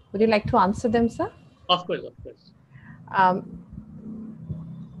there. Would you like to answer them, sir? Of course, of course.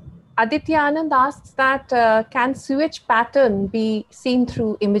 Aditya Anand asks that can sewage pattern be seen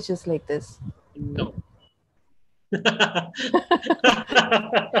through images like this? No.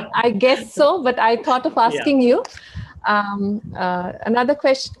 I guess so, but I thought of asking you. Another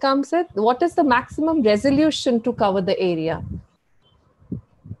question comes with, what is the maximum resolution to cover the area?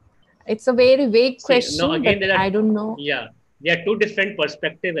 It's a very vague question, no, again, but I don't know. Yeah, there are two different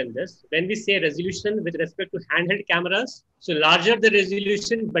perspectives in this. When we say resolution with respect to handheld cameras, so larger the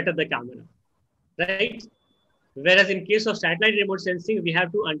resolution, better the camera, right? Whereas in case of satellite remote sensing, we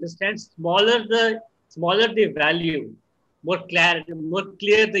have to understand smaller the value, more clear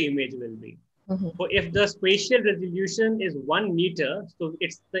the image will be. Mm-hmm. So if the spatial resolution is 1 meter, so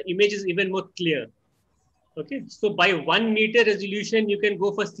the image is even more clear. Okay, so by 1 meter resolution, you can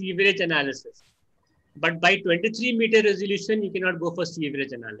go for sewerage analysis. But by 23 meter resolution, you cannot go for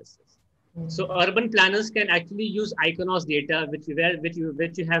sewerage analysis. So urban planners can actually use Iconos data,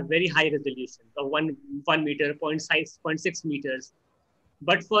 which you have very high resolution of 1 meter, 0.6 meters.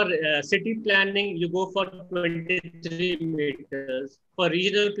 But for city planning, you go for 23 meters. For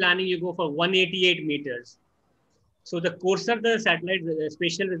regional planning, you go for 188 meters. So the coarser the satellite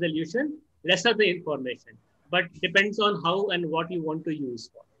spatial resolution, lesser the information. But depends on how and what you want to use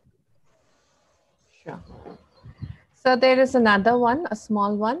for. Sure. So there is another one, a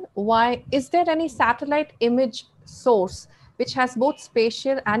small one. Why is there any satellite image source which has both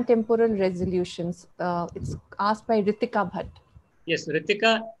spatial and temporal resolutions? It's asked by Ritika Bhatt. Yes,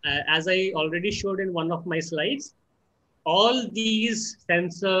 Ritika, as I already showed in one of my slides, all these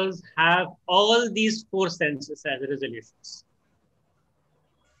sensors have all these 4 sensors as resolutions.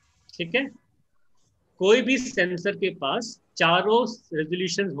 ठीक है? कोई भी sensor के पास चारों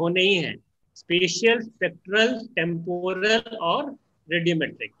resolutions होने ही हैं, special, spectral, temporal और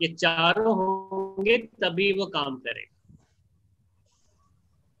radiometric. ये चारों होंगे तभी वो काम करेगा,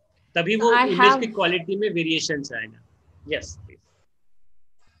 तभी वो इमेज की क्वालिटी में वेरिएशंस आएगा. Yes, please.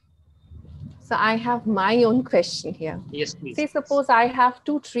 So I have my own question here. Yes, please. Say, suppose I have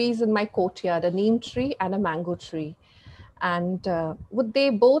 2 trees in my courtyard, a neem tree and a mango tree. And would they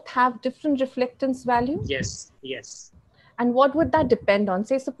both have different reflectance value? Yes, yes. And what would that depend on?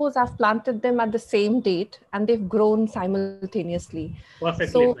 Say, suppose I've planted them at the same date and they've grown simultaneously.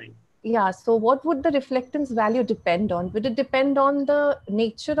 Perfectly fine. Yeah, so what would the reflectance value depend on? Would it depend on the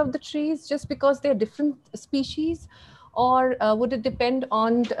nature of the trees just because they're different species? Or would it depend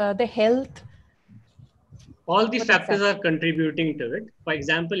on the health? All the factors are contributing to it. For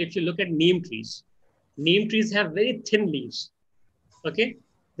example, if you look at neem trees have very thin leaves. Okay,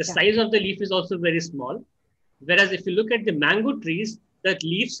 the size of the leaf is also very small. Whereas if you look at the mango trees, the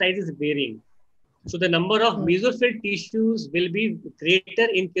leaf size is varying. So the number of mesophyll tissues will be greater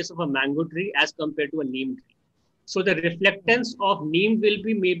in case of a mango tree as compared to a neem tree. So the reflectance of neem will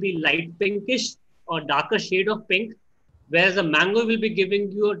be maybe light pinkish or darker shade of pink, whereas a mango will be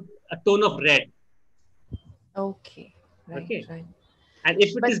giving you a tone of red. Okay. Right, okay. Right. And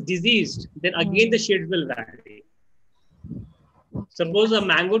if it is diseased, then again the shades will vary. Okay, suppose a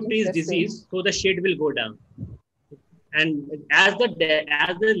mango tree is diseased, so the shade will go down. And as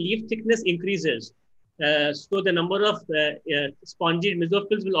the leaf thickness increases, so the number of spongy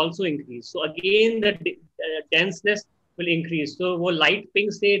mesophills will also increase. So again, the denseness will increase. So वो light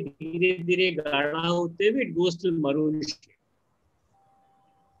pink से धीरे-धीरे गाढ़ा होते हुए it goes to maroon shade.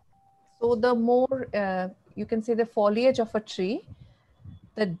 So the more you can say the foliage of a tree,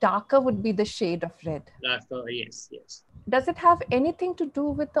 the darker would be the shade of red. Yes, yes. Does it have anything to do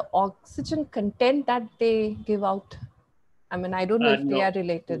with the oxygen content that they give out? I mean, I don't know if they are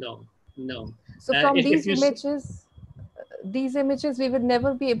related. No. So from these images, we would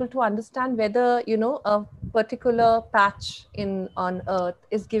never be able to understand whether, you know, a particular patch on Earth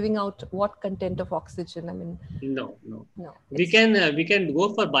is giving out what content of oxygen. I mean, no. We can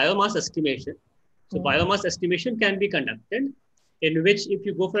go for biomass estimation. So biomass estimation can be conducted, in which if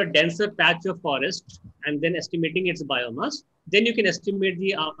you go for a denser patch of forest and then estimating its biomass, then you can estimate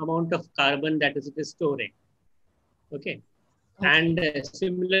the amount of carbon that it is storing. Okay. And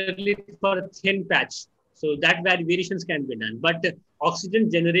similarly for a thin patch, so that variations can be done. But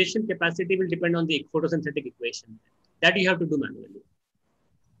oxygen generation capacity will depend on the photosynthetic equation. That you have to do manually.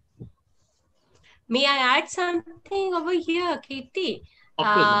 May I add something over here, Kirti?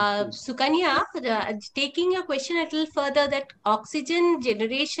 Sukanya, taking your question a little further, that oxygen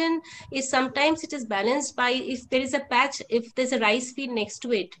generation is sometimes it is balanced by if there is a patch, if there's a rice field next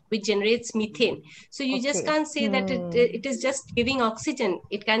to it, which generates methane. So you just can't say that it is just giving oxygen.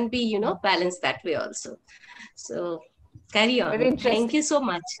 It can be, you know, balanced that way also. So carry on. Thank you so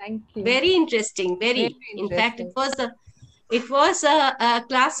much. Thank you. Very interesting. Very in fact, it was a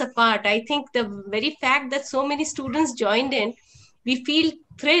class apart. I think the very fact that so many students joined in, we feel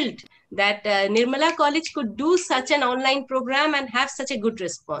thrilled that Nirmala College could do such an online program and have such a good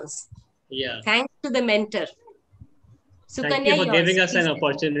response. Yeah. Thanks to the mentor. Sukanya, thank you for giving us an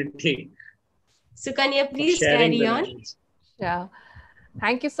opportunity. Sukanya, please carry on. Yeah.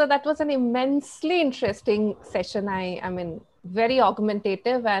 Thank you, sir. That was an immensely interesting session. I mean, very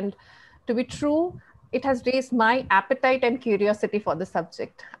augmentative, and to be true, it has raised my appetite and curiosity for the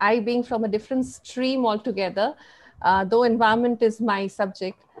subject. I, being from a different stream altogether, though environment is my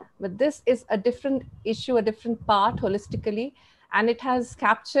subject, but this is a different issue, a different part holistically, and it has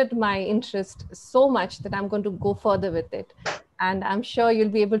captured my interest so much that I'm going to go further with it. And I'm sure you'll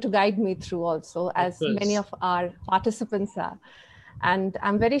be able to guide me through also, as many of our participants are. And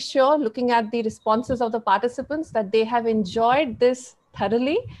I'm very sure, looking at the responses of the participants, that they have enjoyed this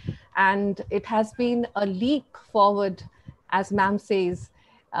thoroughly, and it has been a leap forward, as ma'am says,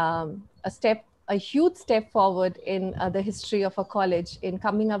 a huge step forward in the history of a college in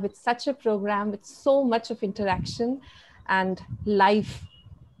coming up with such a program with so much of interaction and life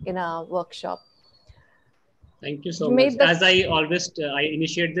in a workshop. Thank you so much. As I always, I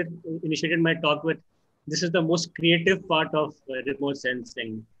initiated my talk with, this is the most creative part of remote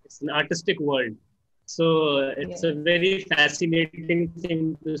sensing. It's an artistic world. So it's a very fascinating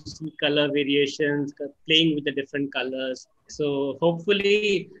thing to see color variations, playing with the different colors. So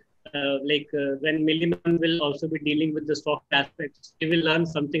hopefully, when Milliman will also be dealing with the soft aspects, you will learn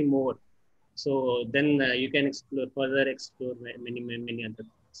something more. So then you can further explore many other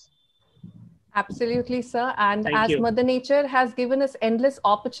things. Absolutely, sir. And as Mother Nature has given us endless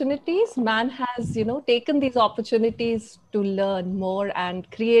opportunities, man has, taken these opportunities to learn more and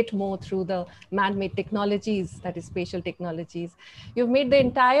create more through the man-made technologies, that is spatial technologies. You've made the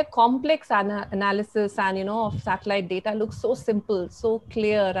entire complex analysis and, of satellite data look so simple, so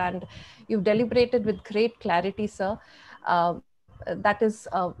clear, and you've deliberated with great clarity, sir. That is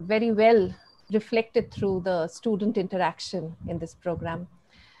very well reflected through the student interaction in this program.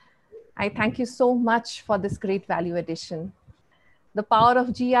 I thank you so much for this great value addition. The power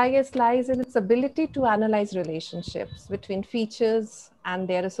of GIS lies in its ability to analyze relationships between features and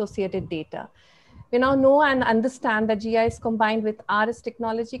their associated data. We now know and understand that GIS combined with RS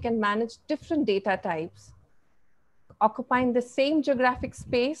technology can manage different data types, occupying the same geographic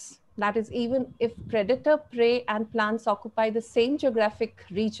space. That is, even if predator, prey, and plants occupy the same geographic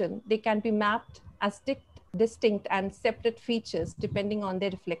region, they can be mapped as distinct and separate features depending on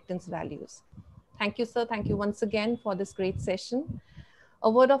their reflectance values. Thank you, sir. Thank you once again for this great session. A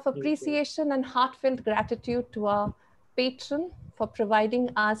word of appreciation and heartfelt gratitude to our patron for providing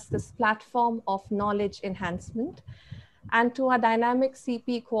us this platform of knowledge enhancement, and to our dynamic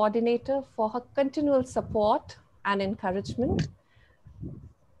CP coordinator for her continual support and encouragement.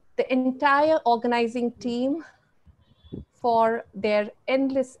 The entire organizing team for their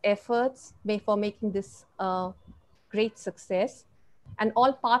endless efforts for making this a great success, and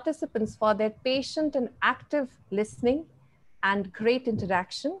all participants for their patient and active listening and great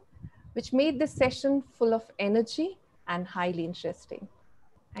interaction, which made this session full of energy and highly interesting.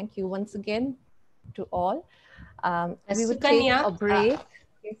 Thank you once again to all. We will take a break.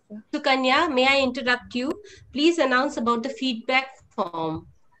 Yes, Sukanya, may I interrupt you? Please announce about the feedback form.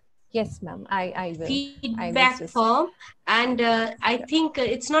 Yes, ma'am, I will. Feedback form, and I think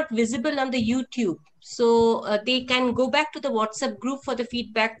it's not visible on the YouTube. So they can go back to the WhatsApp group for the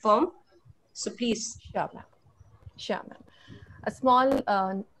feedback form. So please. Sure, ma'am. Sure, ma'am. A small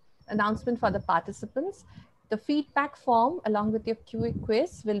announcement for the participants. The feedback form along with your QA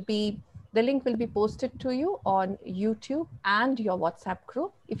quiz the link will be posted to you on YouTube and your WhatsApp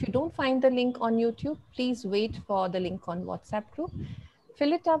group. If you don't find the link on YouTube, please wait for the link on WhatsApp group.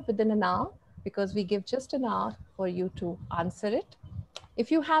 Fill it up within an hour, because we give just an hour for you to answer it.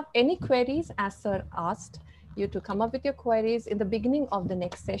 If you have any queries, as sir asked you to come up with your queries in the beginning of the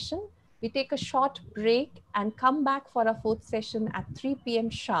next session, we take a short break and come back for our fourth session at 3 p.m.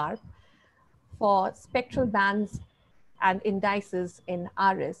 sharp for spectral bands and indices in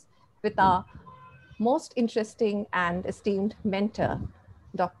RS with our most interesting and esteemed mentor,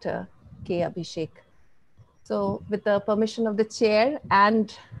 Dr. K. Avishek. So with the permission of the chair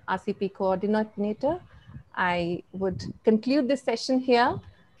and RCP coordinator, I would conclude this session here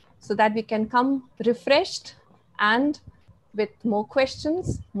so that we can come refreshed and with more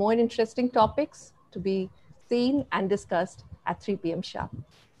questions, more interesting topics to be seen and discussed at 3 p.m. sharp.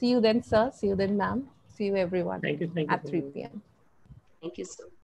 See you then, sir. See you then, ma'am. See you, everyone, thank you, at 3 p.m. Thank you, sir.